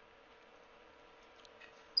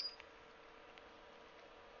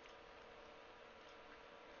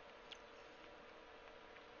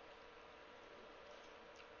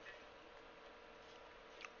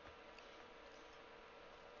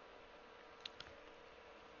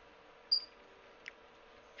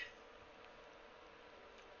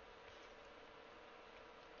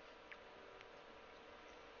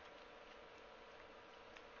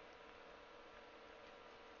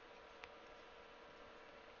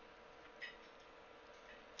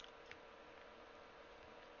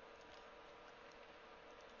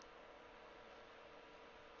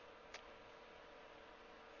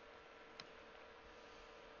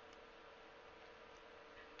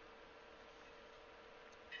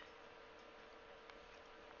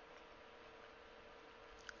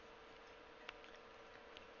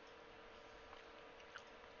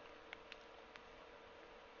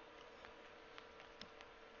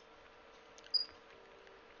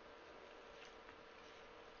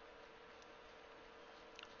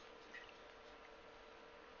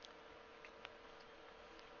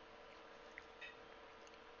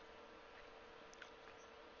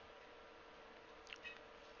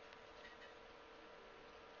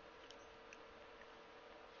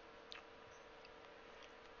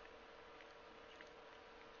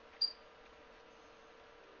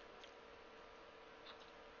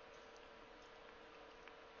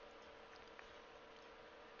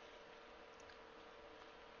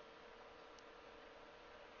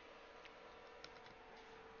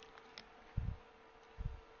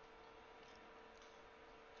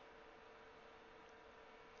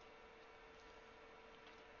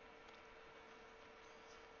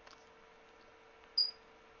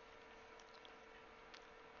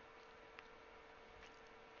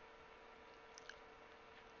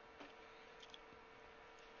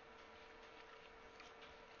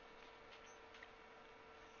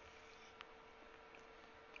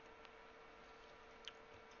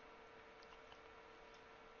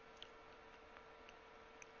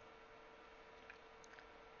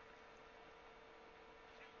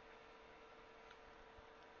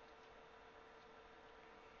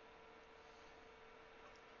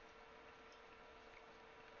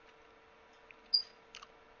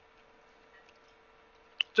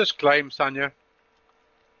 Just claim, Sanya.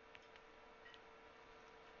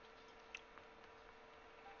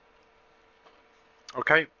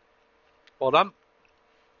 Okay, well done.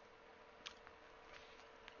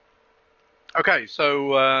 Okay,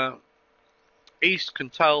 so East can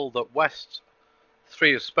tell that West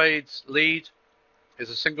 3 of spades lead is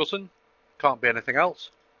a singleton. Can't be anything else.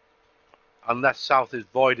 Unless South is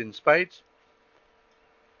void in spades.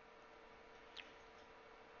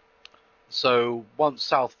 So once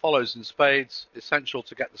South follows in spades, essential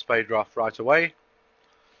to get the spade draft right away.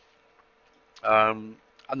 And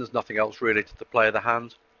there's nothing else really to the play of the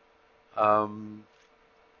hand.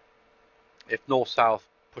 If North-South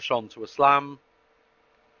push on to a slam.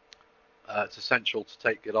 It's essential to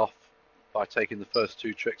take it off by taking the first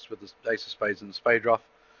two tricks with the ace of spades and the spade ruff.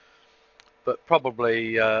 But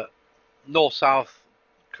probably north-south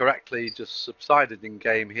correctly just subsided in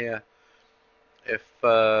game here. If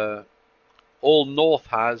all north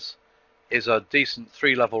has is a decent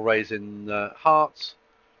 3-level raise in hearts,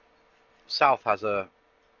 south has a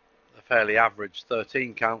fairly average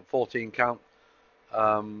 13 count, 14 count.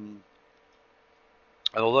 And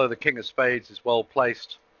although the king of spades is well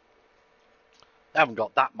placed, they haven't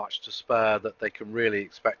got that much to spare that they can really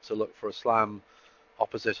expect to look for a slam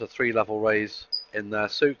opposite a 3-level raise in their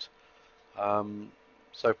suit.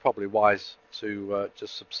 So probably wise to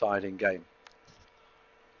just subside in game.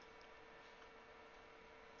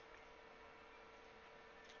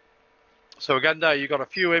 So again there you've got a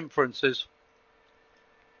few inferences.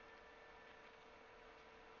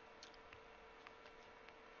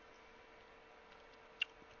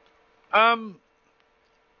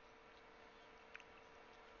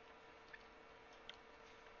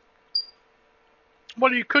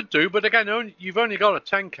 Well, you could do, but again, you've only got a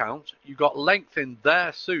 10 count. You've got length in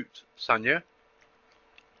their suit, Sanya.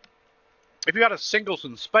 If you had a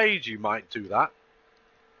singleton spade, you might do that.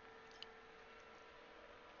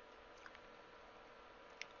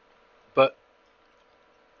 But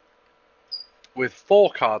with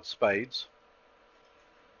 4-card spades,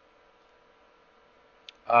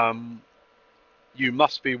 you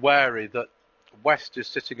must be wary that west is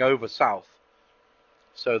sitting over south.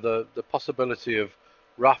 So the possibility of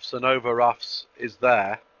ruffs and over ruffs is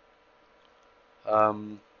there.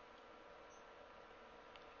 On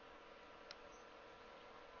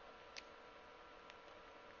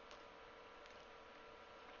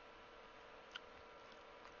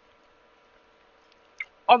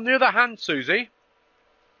the other hand, Susie,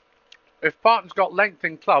 if partner's got length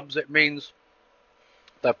in clubs, it means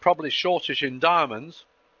they're probably shortish in diamonds.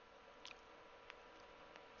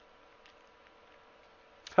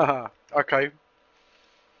 Okay.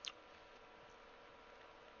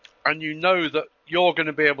 And you know that you're going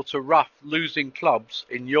to be able to ruff losing clubs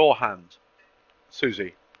in your hand,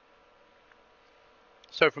 Susie.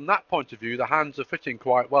 So from that point of view, the hands are fitting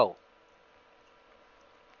quite well.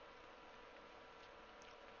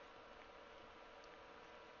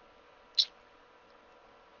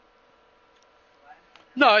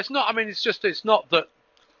 No, it's not. I mean, it's not that.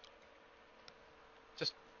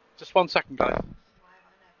 Just 1 second, guys.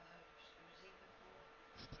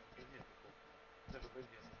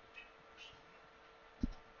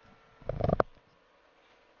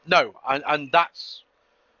 No, and that's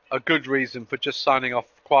a good reason for just signing off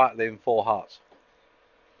quietly in 4 hearts.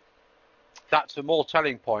 That's a more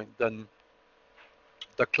telling point than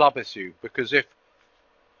the club issue, because if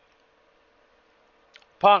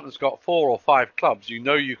partner's got 4 or 5 clubs, you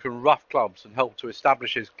know you can ruff clubs and help to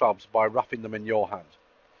establish his clubs by ruffing them in your hand.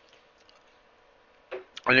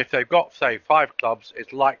 And if they've got, say, 5 clubs,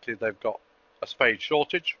 it's likely they've got a spade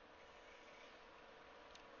shortage.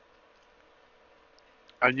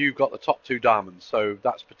 And you've got the top 2 diamonds, so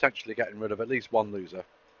that's potentially getting rid of at least 1 loser.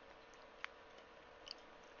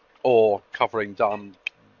 Or covering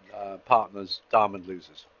partners' diamond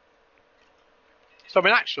losers. So, I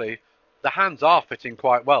mean, actually, the hands are fitting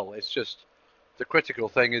quite well. It's just the critical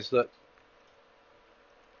thing is that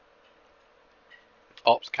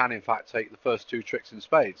Ops can, in fact, take the first 2 tricks in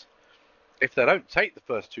spades. If they don't take the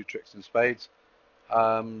first 2 tricks in spades,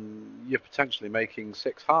 you're potentially making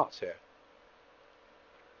 6 hearts here.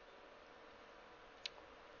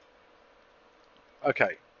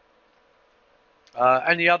 Okay.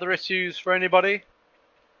 Any other issues for anybody?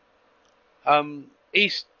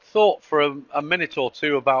 East thought for a minute or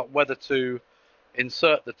two about whether to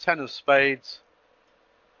insert the 10 of spades.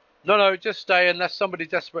 No, just stay unless somebody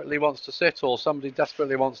desperately wants to sit or somebody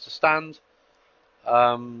desperately wants to stand.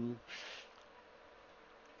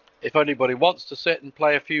 If anybody wants to sit and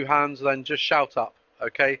play a few hands, then just shout up,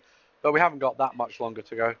 okay? But we haven't got that much longer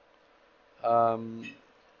to go.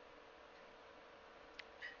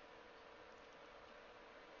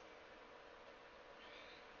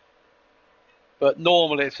 But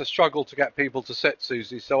normally it's a struggle to get people to sit,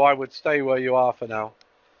 Susie, so I would stay where you are for now.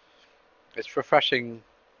 It's refreshing.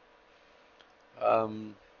 I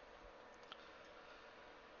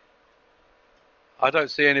don't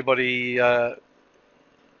see anybody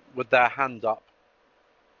with their hand up.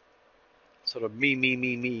 Sort of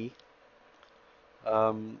me.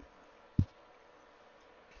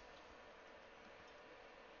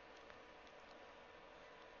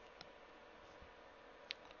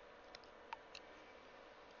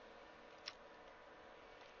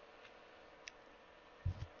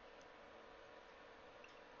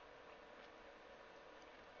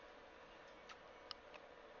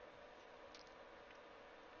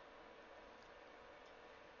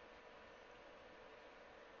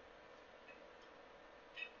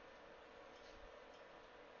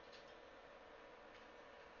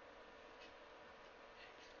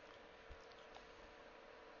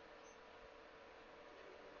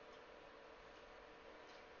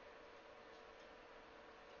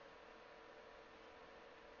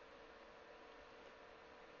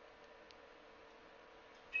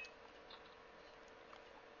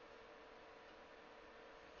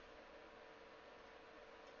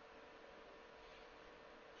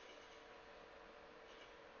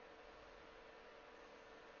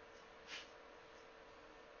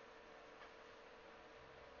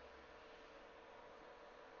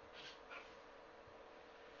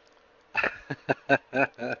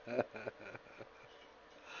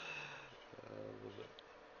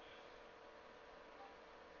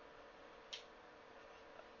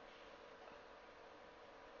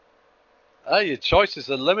 Oh, your choices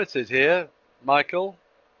are limited here, Michael.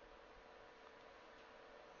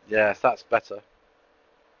 Yes, that's better.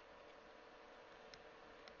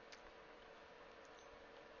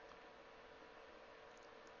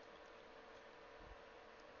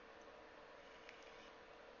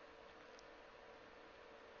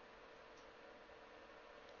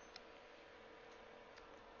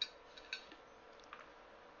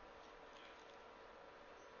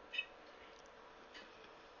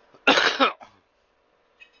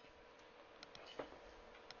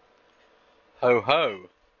 Ho ho.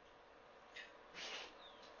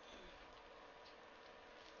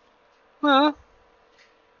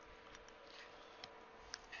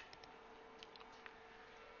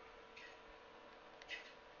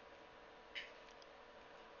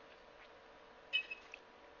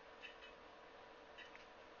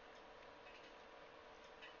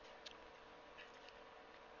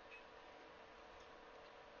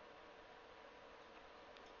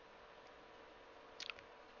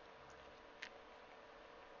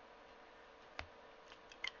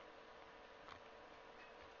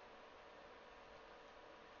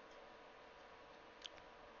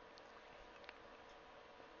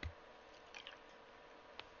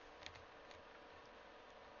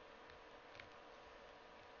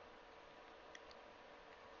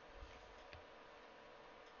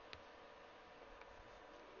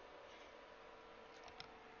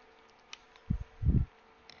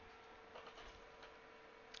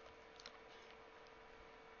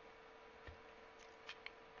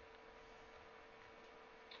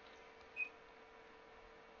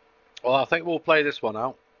 Well, I think we'll play this one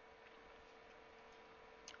out.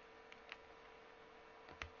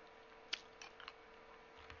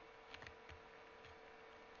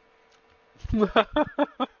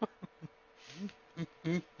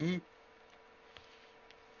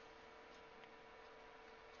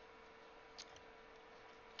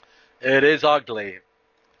 It is ugly.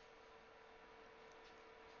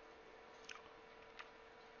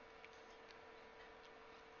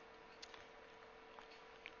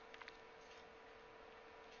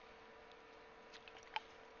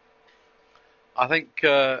 I think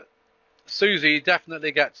Susie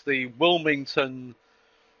definitely gets the Wilmington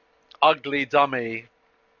ugly dummy.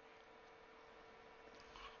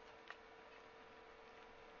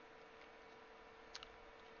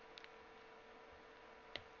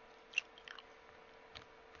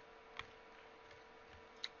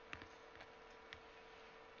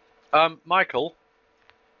 Michael,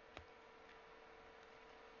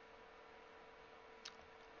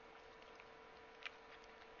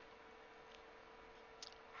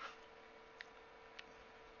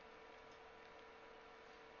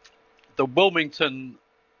 the Wilmington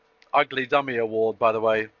Ugly Dummy Award, by the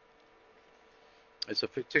way, it's a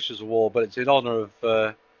fictitious award, but it's in honor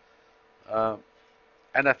of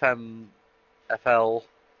NFMFL,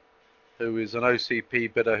 who is an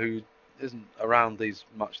OCP bidder who isn't around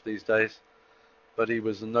much these days, but he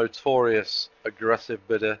was a notorious aggressive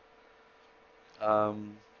bidder.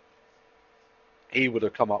 He would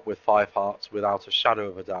have come up with 5 hearts without a shadow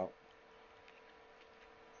of a doubt.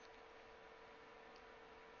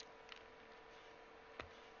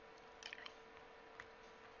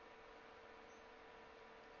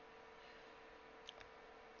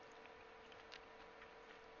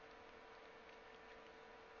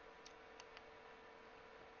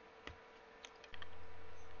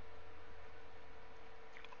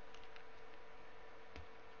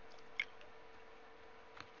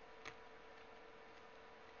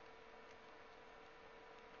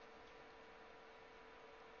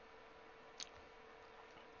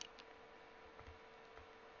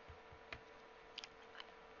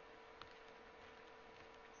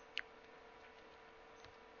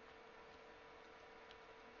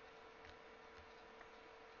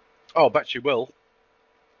 Oh, I bet you will.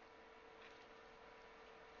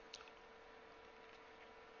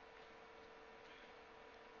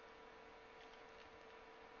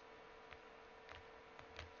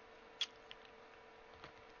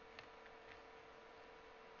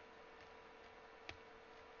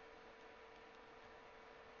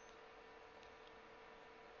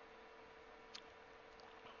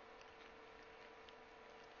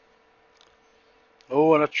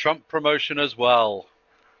 Oh, and a Trump promotion as well.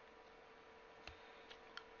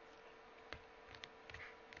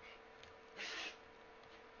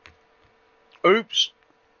 Oops.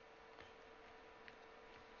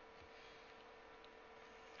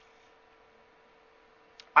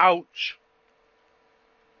 Ouch.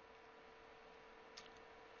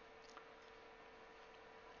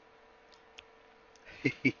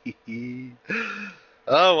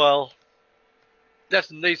 Oh well.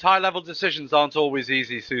 Listen, these high-level decisions aren't always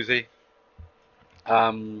easy, Susie.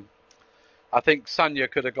 I think Sanya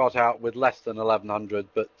could have got out with less than 1100,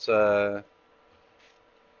 but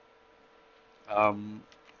um,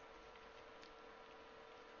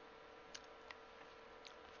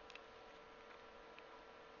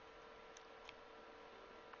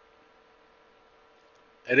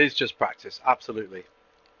 it is just practice, absolutely.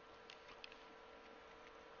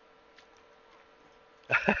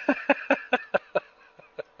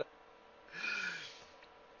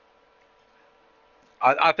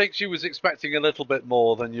 I think she was expecting a little bit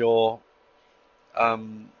more than your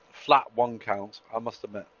flat one count, I must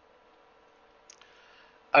admit.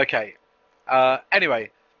 Okay. Anyway,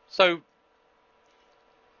 so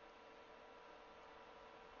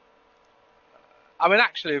I mean,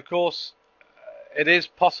 actually, of course, it is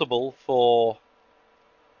possible for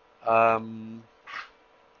I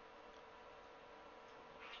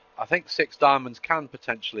think 6 diamonds can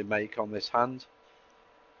potentially make on this hand,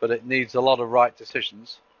 but it needs a lot of right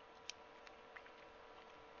decisions.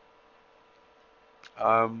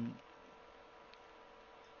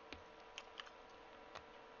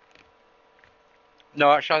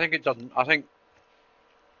 No, actually, I think it doesn't. I think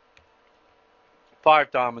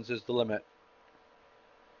 5 diamonds is the limit.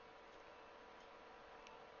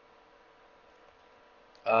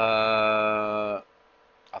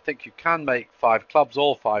 I think you can make 5 clubs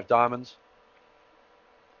or 5 diamonds.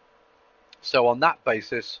 So on that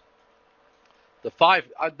basis,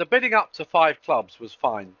 the bidding up to 5 clubs was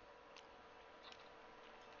fine.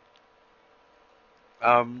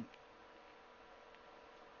 I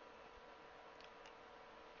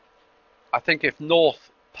think if North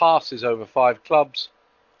passes over 5 clubs,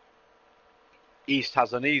 East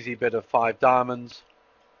has an easy bid of 5 diamonds,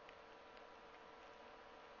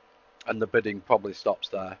 and the bidding probably stops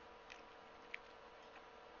there.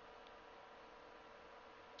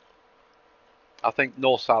 I think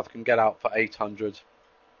North-South can get out for 800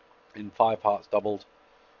 in 5 hearts doubled,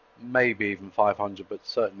 maybe even 500, but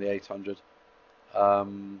certainly 800.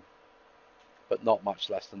 But not much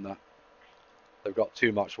less than that. They've got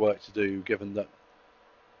too much work to do, given that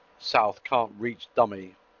South can't reach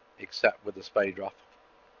dummy except with a spade rough.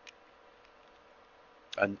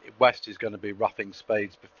 And West is going to be roughing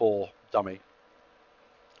spades before dummy.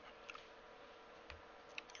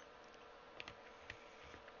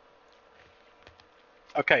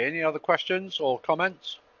 Okay, any other questions or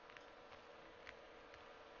comments?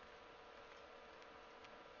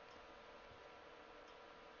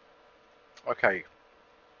 Okay.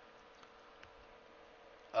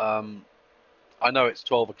 I know it's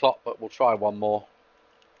 12 o'clock, but we'll try one more.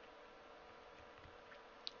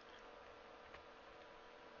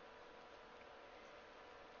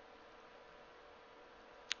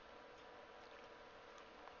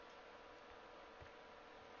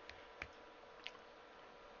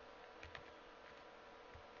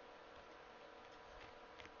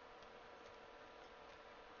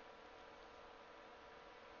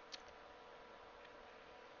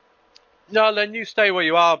 No, then you stay where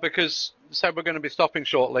you are, because said we're going to be stopping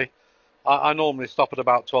shortly. I normally stop at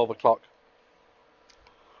about 12 o'clock.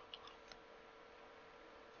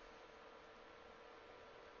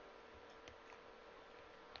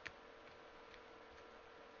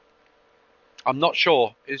 I'm not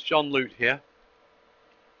sure. Is John Lute here?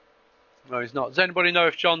 No, he's not. Does anybody know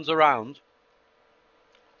if John's around?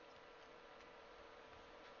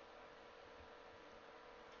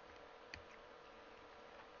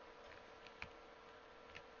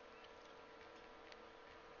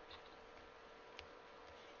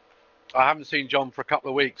 I haven't seen John for a couple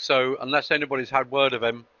of weeks, so unless anybody's had word of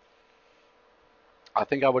him, I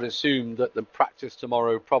think I would assume that the practice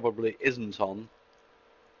tomorrow probably isn't on.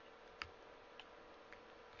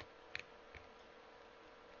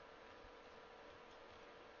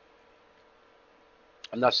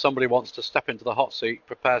 Unless somebody wants to step into the hot seat,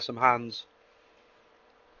 prepare some hands,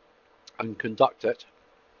 and conduct it.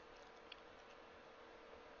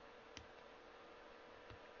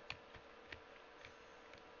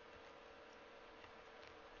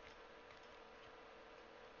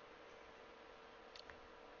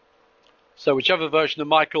 So whichever version of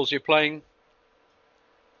Michael's you're playing,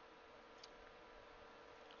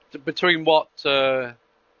 between what,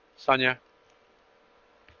 Sanya?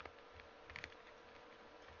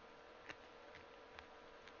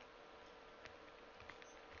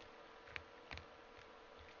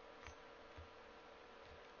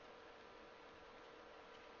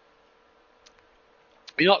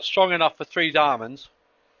 You're not strong enough for 3 diamonds,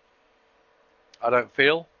 I don't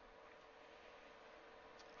feel.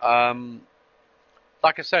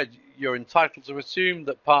 like I said, you're entitled to assume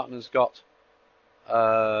that partner's got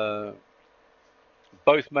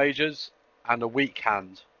both majors and a weak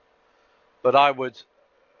hand. But I would,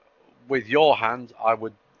 with your hand, I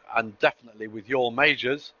would, and definitely with your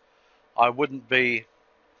majors, I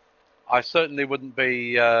certainly wouldn't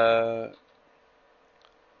be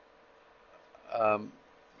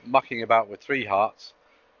mucking about with three hearts.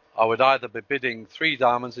 I would either be bidding three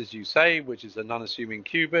diamonds, as you say, which is an unassuming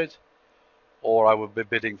Q bid, or I would be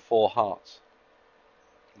bidding four hearts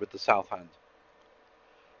with the south hand.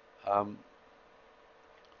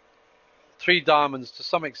 Three diamonds to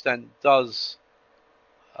some extent does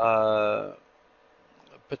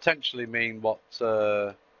potentially mean what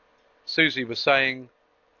Susie was saying,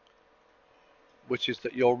 which is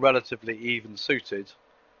that you're relatively even suited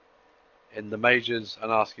in the majors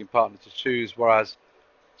and asking partner to choose, whereas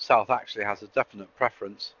South actually has a definite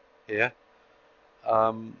preference here.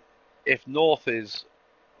 If North is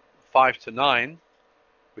 5 to 9,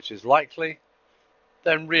 which is likely,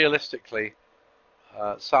 then realistically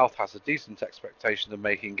South has a decent expectation of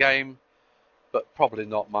making game, but probably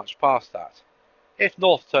not much past that. If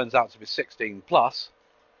North turns out to be 16 plus,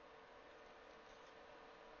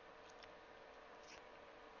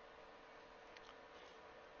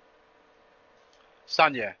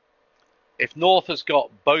 Sanya, if North has got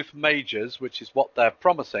both majors, which is what they're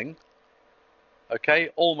promising, okay,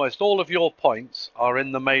 almost all of your points are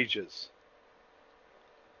in the majors.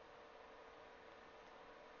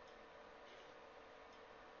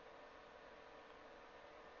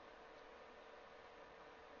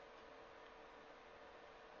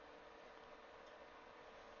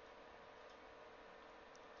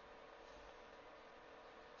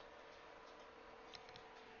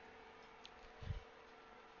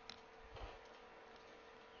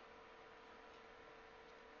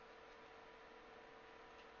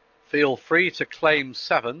 Feel free to claim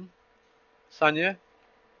 7, Sanya.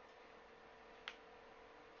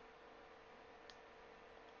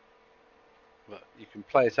 But you can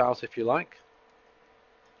play it out if you like.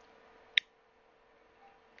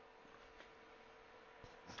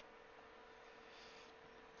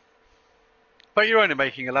 But you're only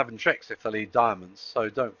making 11 tricks if they lead diamonds, so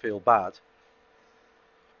don't feel bad.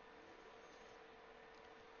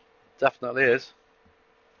 Definitely is.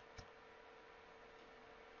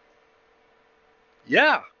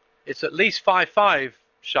 Yeah, it's at least 5-5,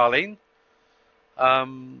 Charlene.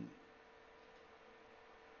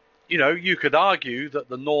 You know, you could argue that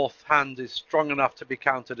the North hand is strong enough to be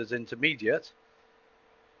counted as intermediate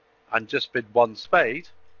and just bid one spade.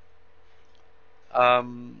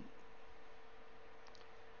 In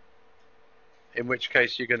which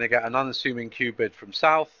case you're going to get an unassuming Q bid from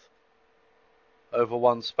South over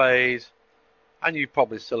one spade, and you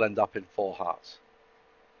probably still end up in four hearts.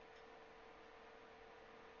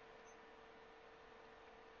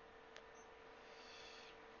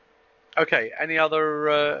 Okay, any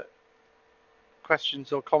other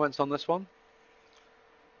questions or comments on this one?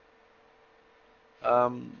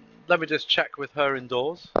 Let me just check with her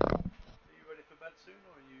indoors. Are you ready for bed soon,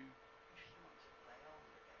 or are you?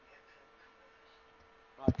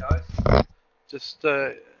 Right, guys. Just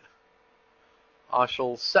I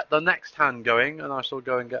shall set the next hand going, and I shall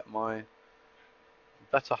go and get my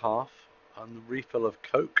better half and the refill of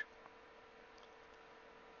Coke.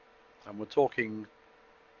 And we're talking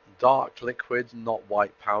dark liquid, not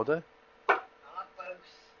white powder. I like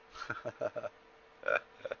both.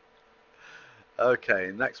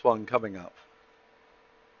 Okay, next one coming up.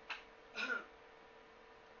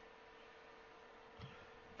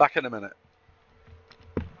 Back in a minute.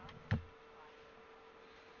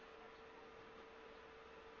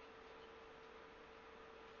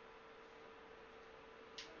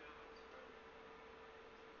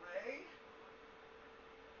 Ray?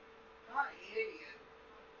 Can't hear you.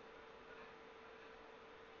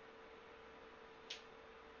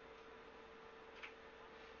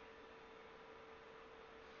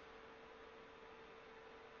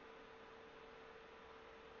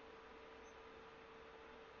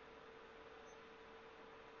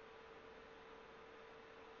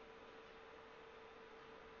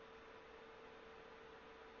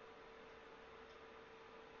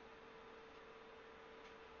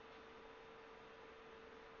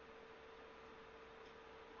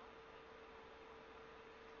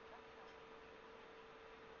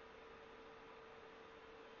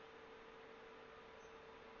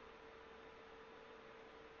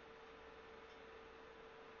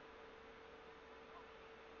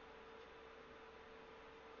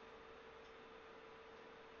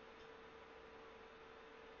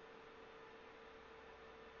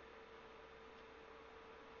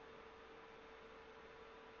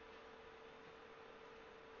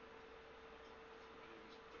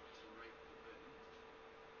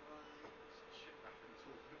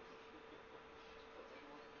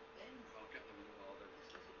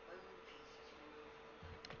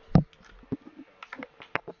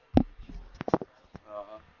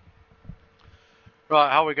 Right,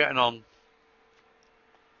 how are we getting on?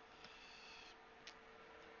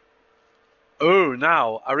 Oh,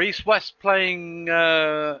 now, are East West playing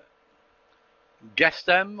Guest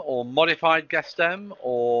M or modified Guest M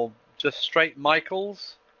or just straight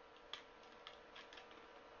Michaels?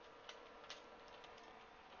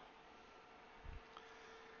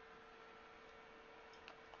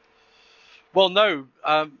 Well, no,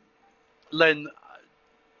 Lynn,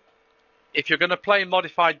 if you're going to play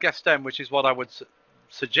modified Guest M, which is what I would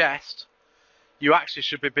suggest, you actually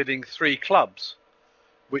should be bidding 3 clubs,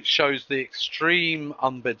 which shows the extreme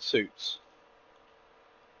unbid suits,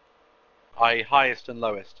 i.e. highest and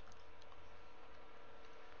lowest.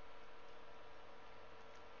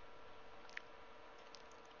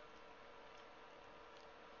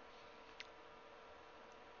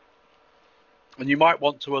 And you might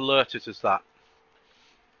want to alert it as that.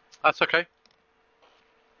 That's okay.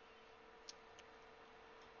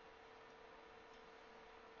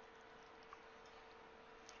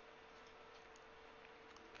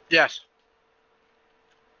 Yes.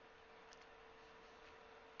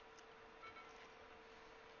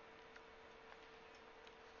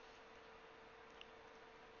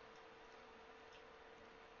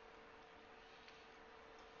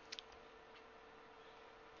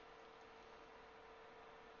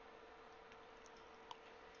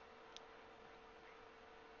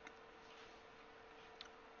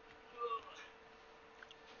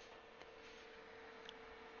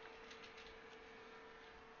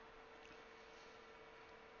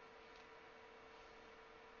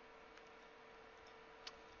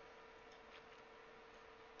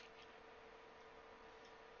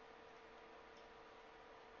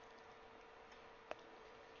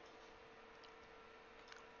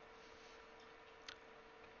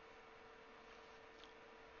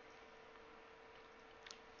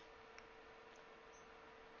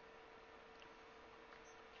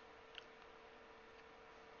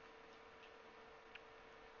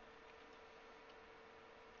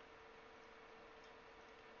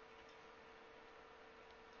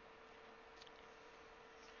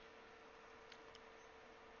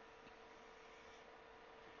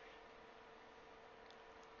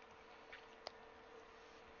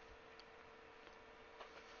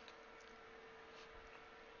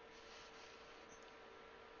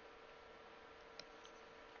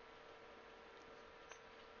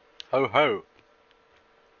 Ho ho.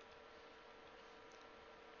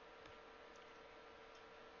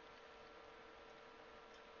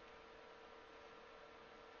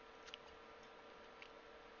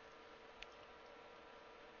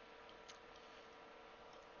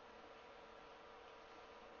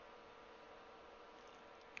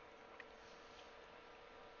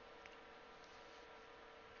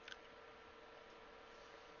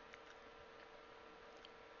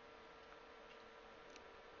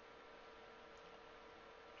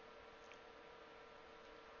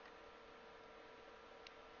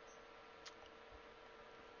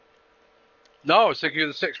 No, I was thinking of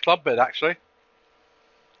the 6 club bid, actually.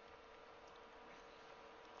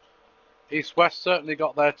 East West certainly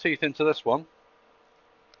got their teeth into this one.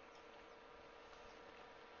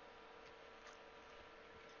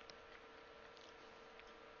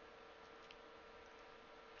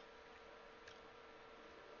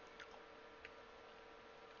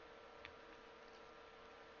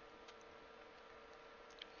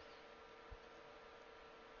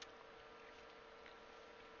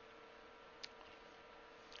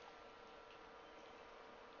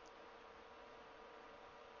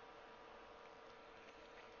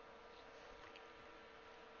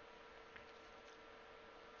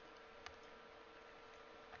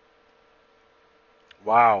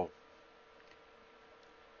 Wow.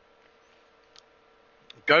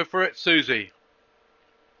 Go for it, Susie.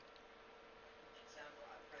 She sounds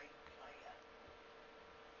like a great player.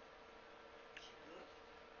 She's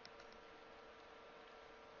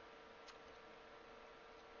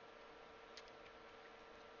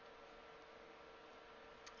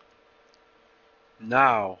good.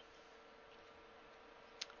 Now.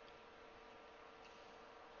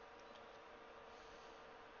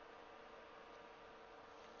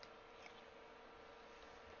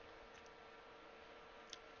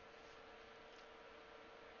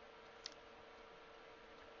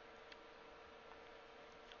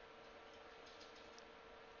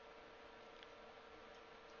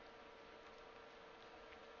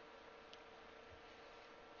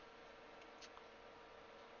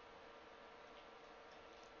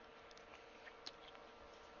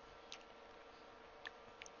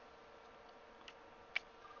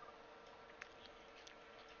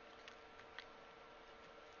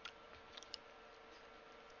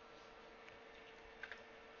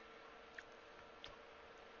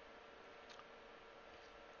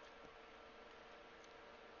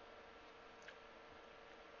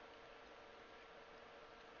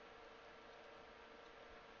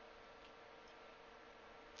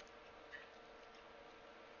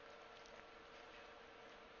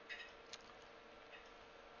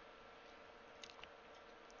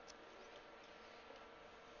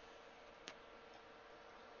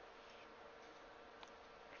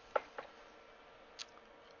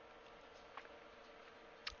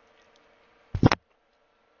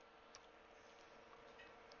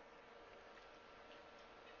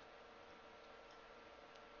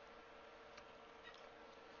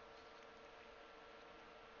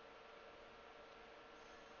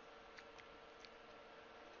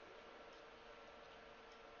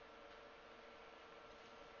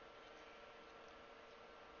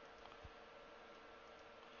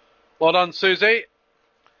 Well done, Susie.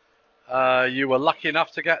 You were lucky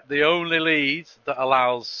enough to get the only lead that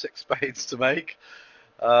allows 6 spades to make.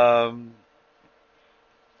 Teresa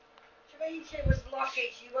was lucky.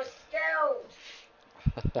 She was skilled.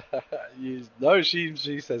 No,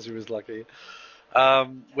 she says she was lucky.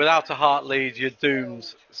 Without a heart lead, you're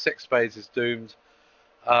doomed. 6 spades is doomed.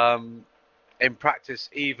 In practice,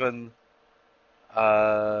 even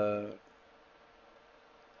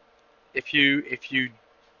if you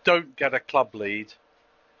don't get a club lead,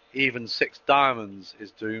 even 6 diamonds is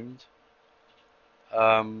doomed.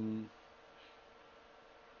 I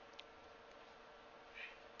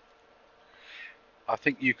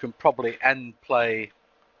think you can probably end play,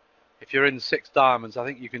 if you're in 6 diamonds, I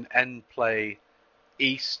think you can end play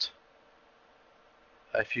east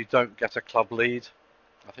if you don't get a club lead.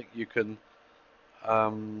 I think you can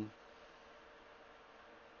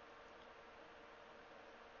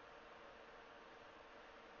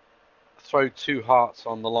throw 2 hearts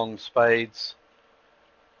on the long spades.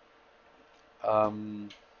 In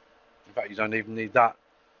fact, you don't even need that.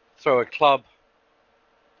 Throw a club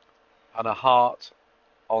and a heart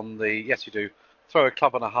on the, yes you do, throw a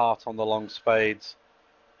club and a heart on the long spades,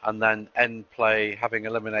 and then end play, having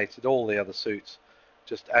eliminated all the other suits,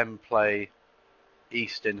 just end play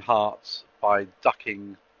east in hearts by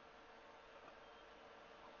ducking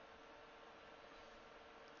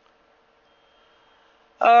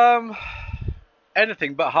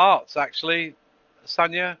anything but hearts, actually,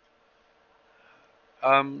 Sanya.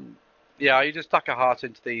 Yeah, you just duck a heart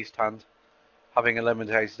into the east hand, having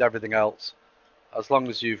eliminated everything else. As long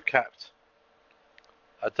as you've kept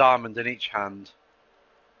a diamond in each hand,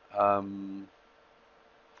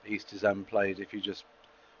 east is end played. If you just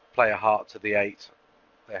play a heart to the 8,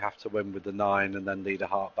 they have to win with the 9 and then lead a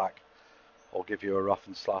heart back, or give you a rough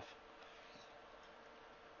and slough.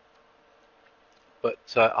 But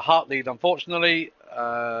a heart lead, unfortunately,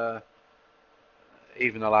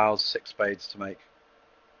 even allows 6 spades to make.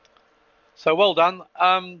 So well done.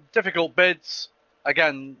 Difficult bids.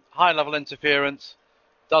 Again, high level interference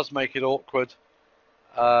does make it awkward.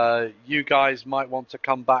 You guys might want to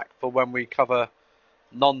come back for when we cover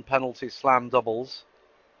non-penalty slam doubles.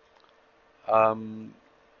 And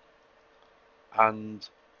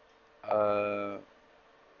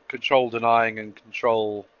control denying and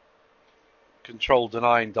control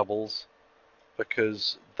denying doubles,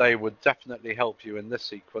 because they would definitely help you in this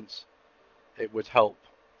sequence. It would help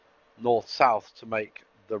north-south to make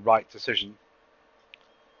the right decision.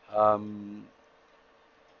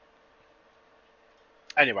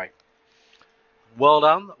 Anyway, well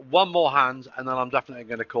done. One more hand, and then I'm definitely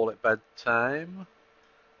going to call it bedtime.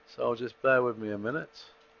 So just bear with me a minute.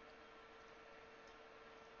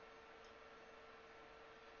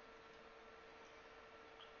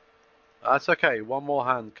 That's okay. One more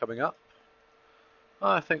hand coming up.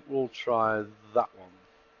 I think we'll try that one.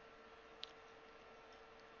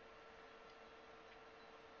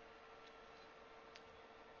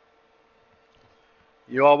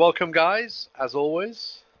 You are welcome, guys, as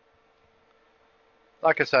always.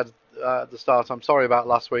 Like I said at the start, I'm sorry about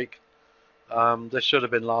last week. This should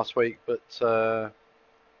have been last week, but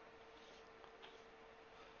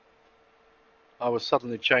I was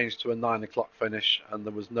suddenly changed to a 9 o'clock finish, and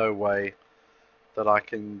there was no way that I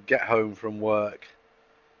can get home from work,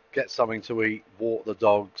 get something to eat, walk the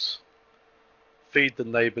dogs, feed the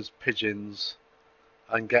neighbours' pigeons,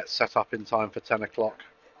 and get set up in time for 10 o'clock.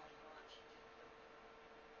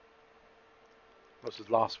 This was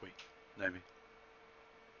last week, maybe.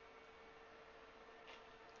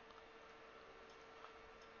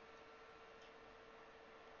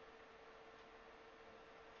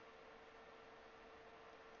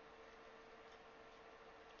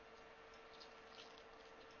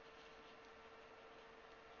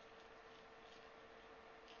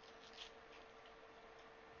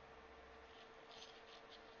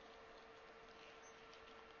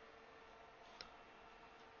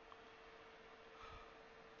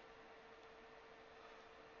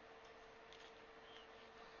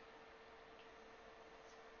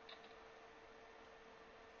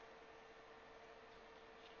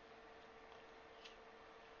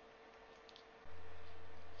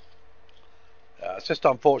 It's just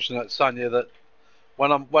unfortunate, Sonia, that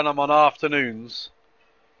when I'm on afternoons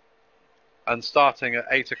and starting at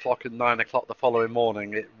 8 o'clock and 9 o'clock the following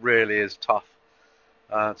morning, it really is tough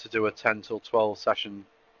to do a 10 till 12 session.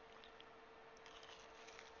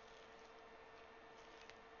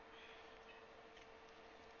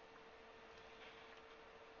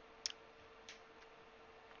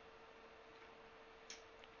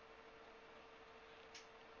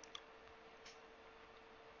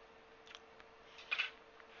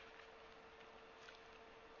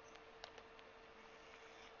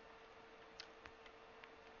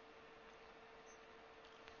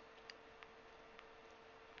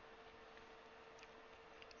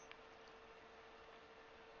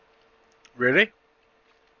 Really?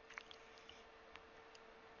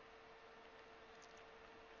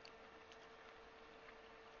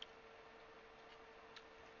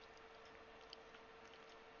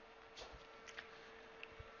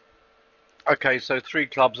 Okay, so 3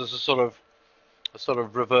 clubs is a sort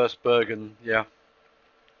of reverse Bergen, yeah.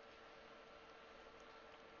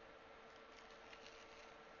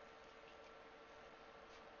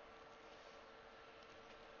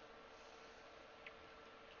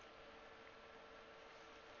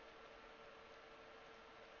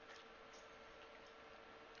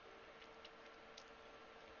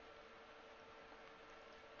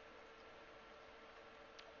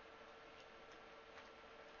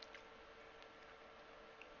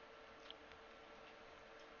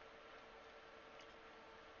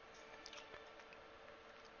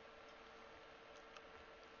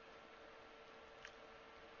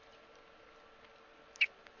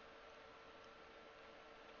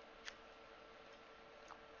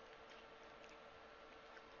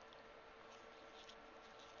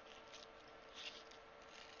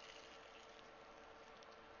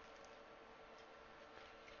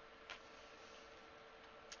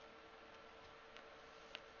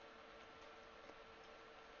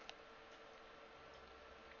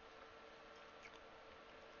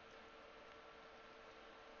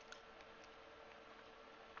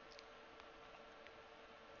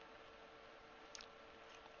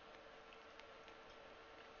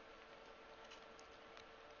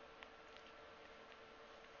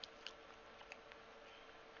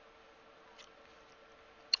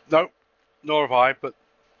 No, nor have I, but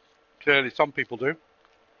clearly some people do.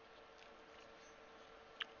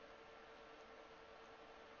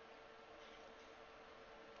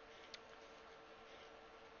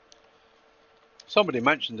 Somebody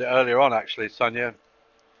mentioned it earlier on, actually, Sonia.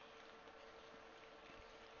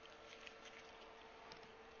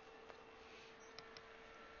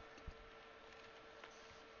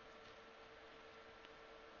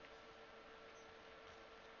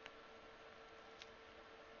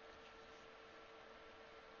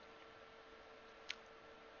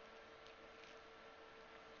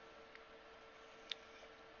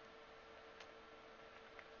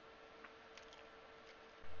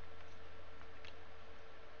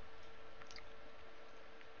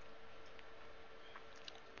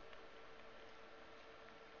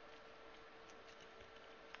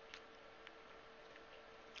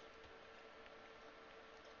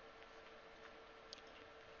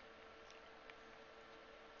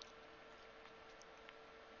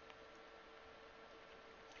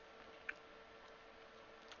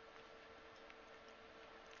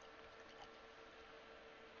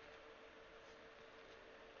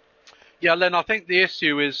 Yeah, Len, I think the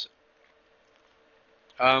issue is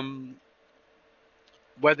um,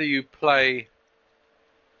 whether you play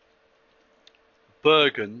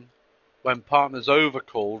Bergen when partner's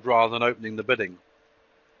overcalled rather than opening the bidding.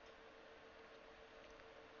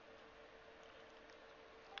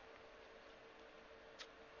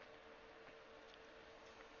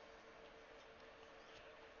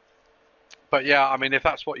 But yeah, I mean, if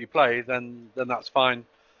that's what you play, then that's fine.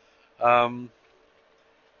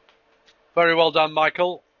 Very well done,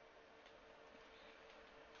 Michael.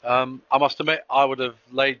 I must admit, I would have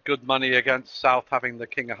laid good money against South having the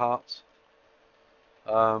King of Hearts.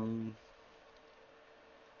 But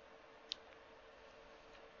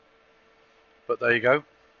there you go.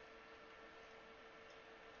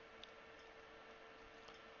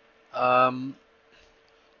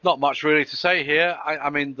 Not much really to say here. I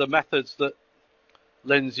mean, the methods that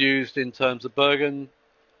Lynn's used in terms of Bergen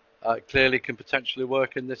clearly can potentially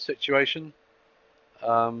work in this situation.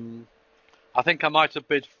 I think I might have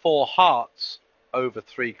bid 4 hearts over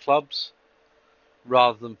 3 clubs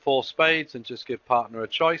rather than 4 spades and just give partner a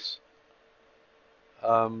choice.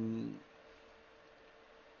 It's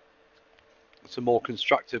a more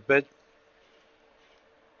constructive bid.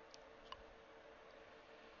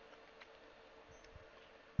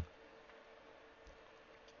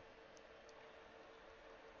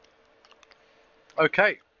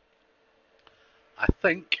 Okay, I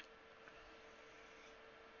think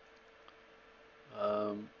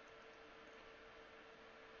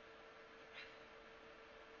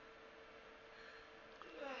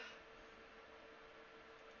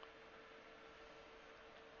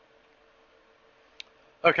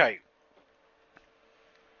okay.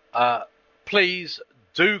 Please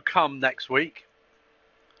do come next week.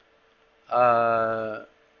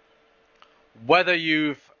 Whether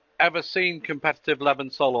you've ever seen competitive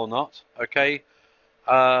Levenson or not, okay,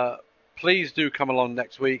 please do come along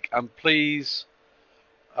next week, and please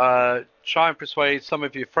try and persuade some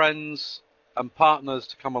of your friends and partners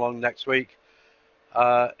to come along next week.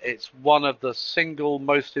 It's one of the single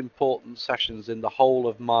most important sessions in the whole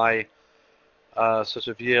of my sort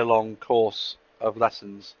of year-long course of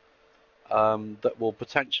lessons, that will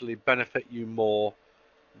potentially benefit you more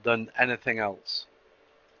than anything else,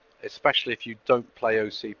 especially if you don't play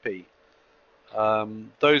OCP.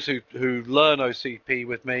 Those who learn OCP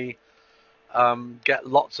with me get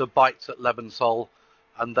lots of bites at Levensol,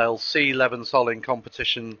 and they'll see Levensol in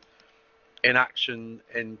competition, in action,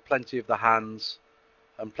 in plenty of the hands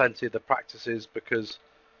and plenty of the practices, because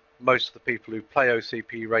most of the people who play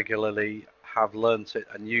OCP regularly have learnt it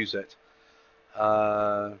and use it.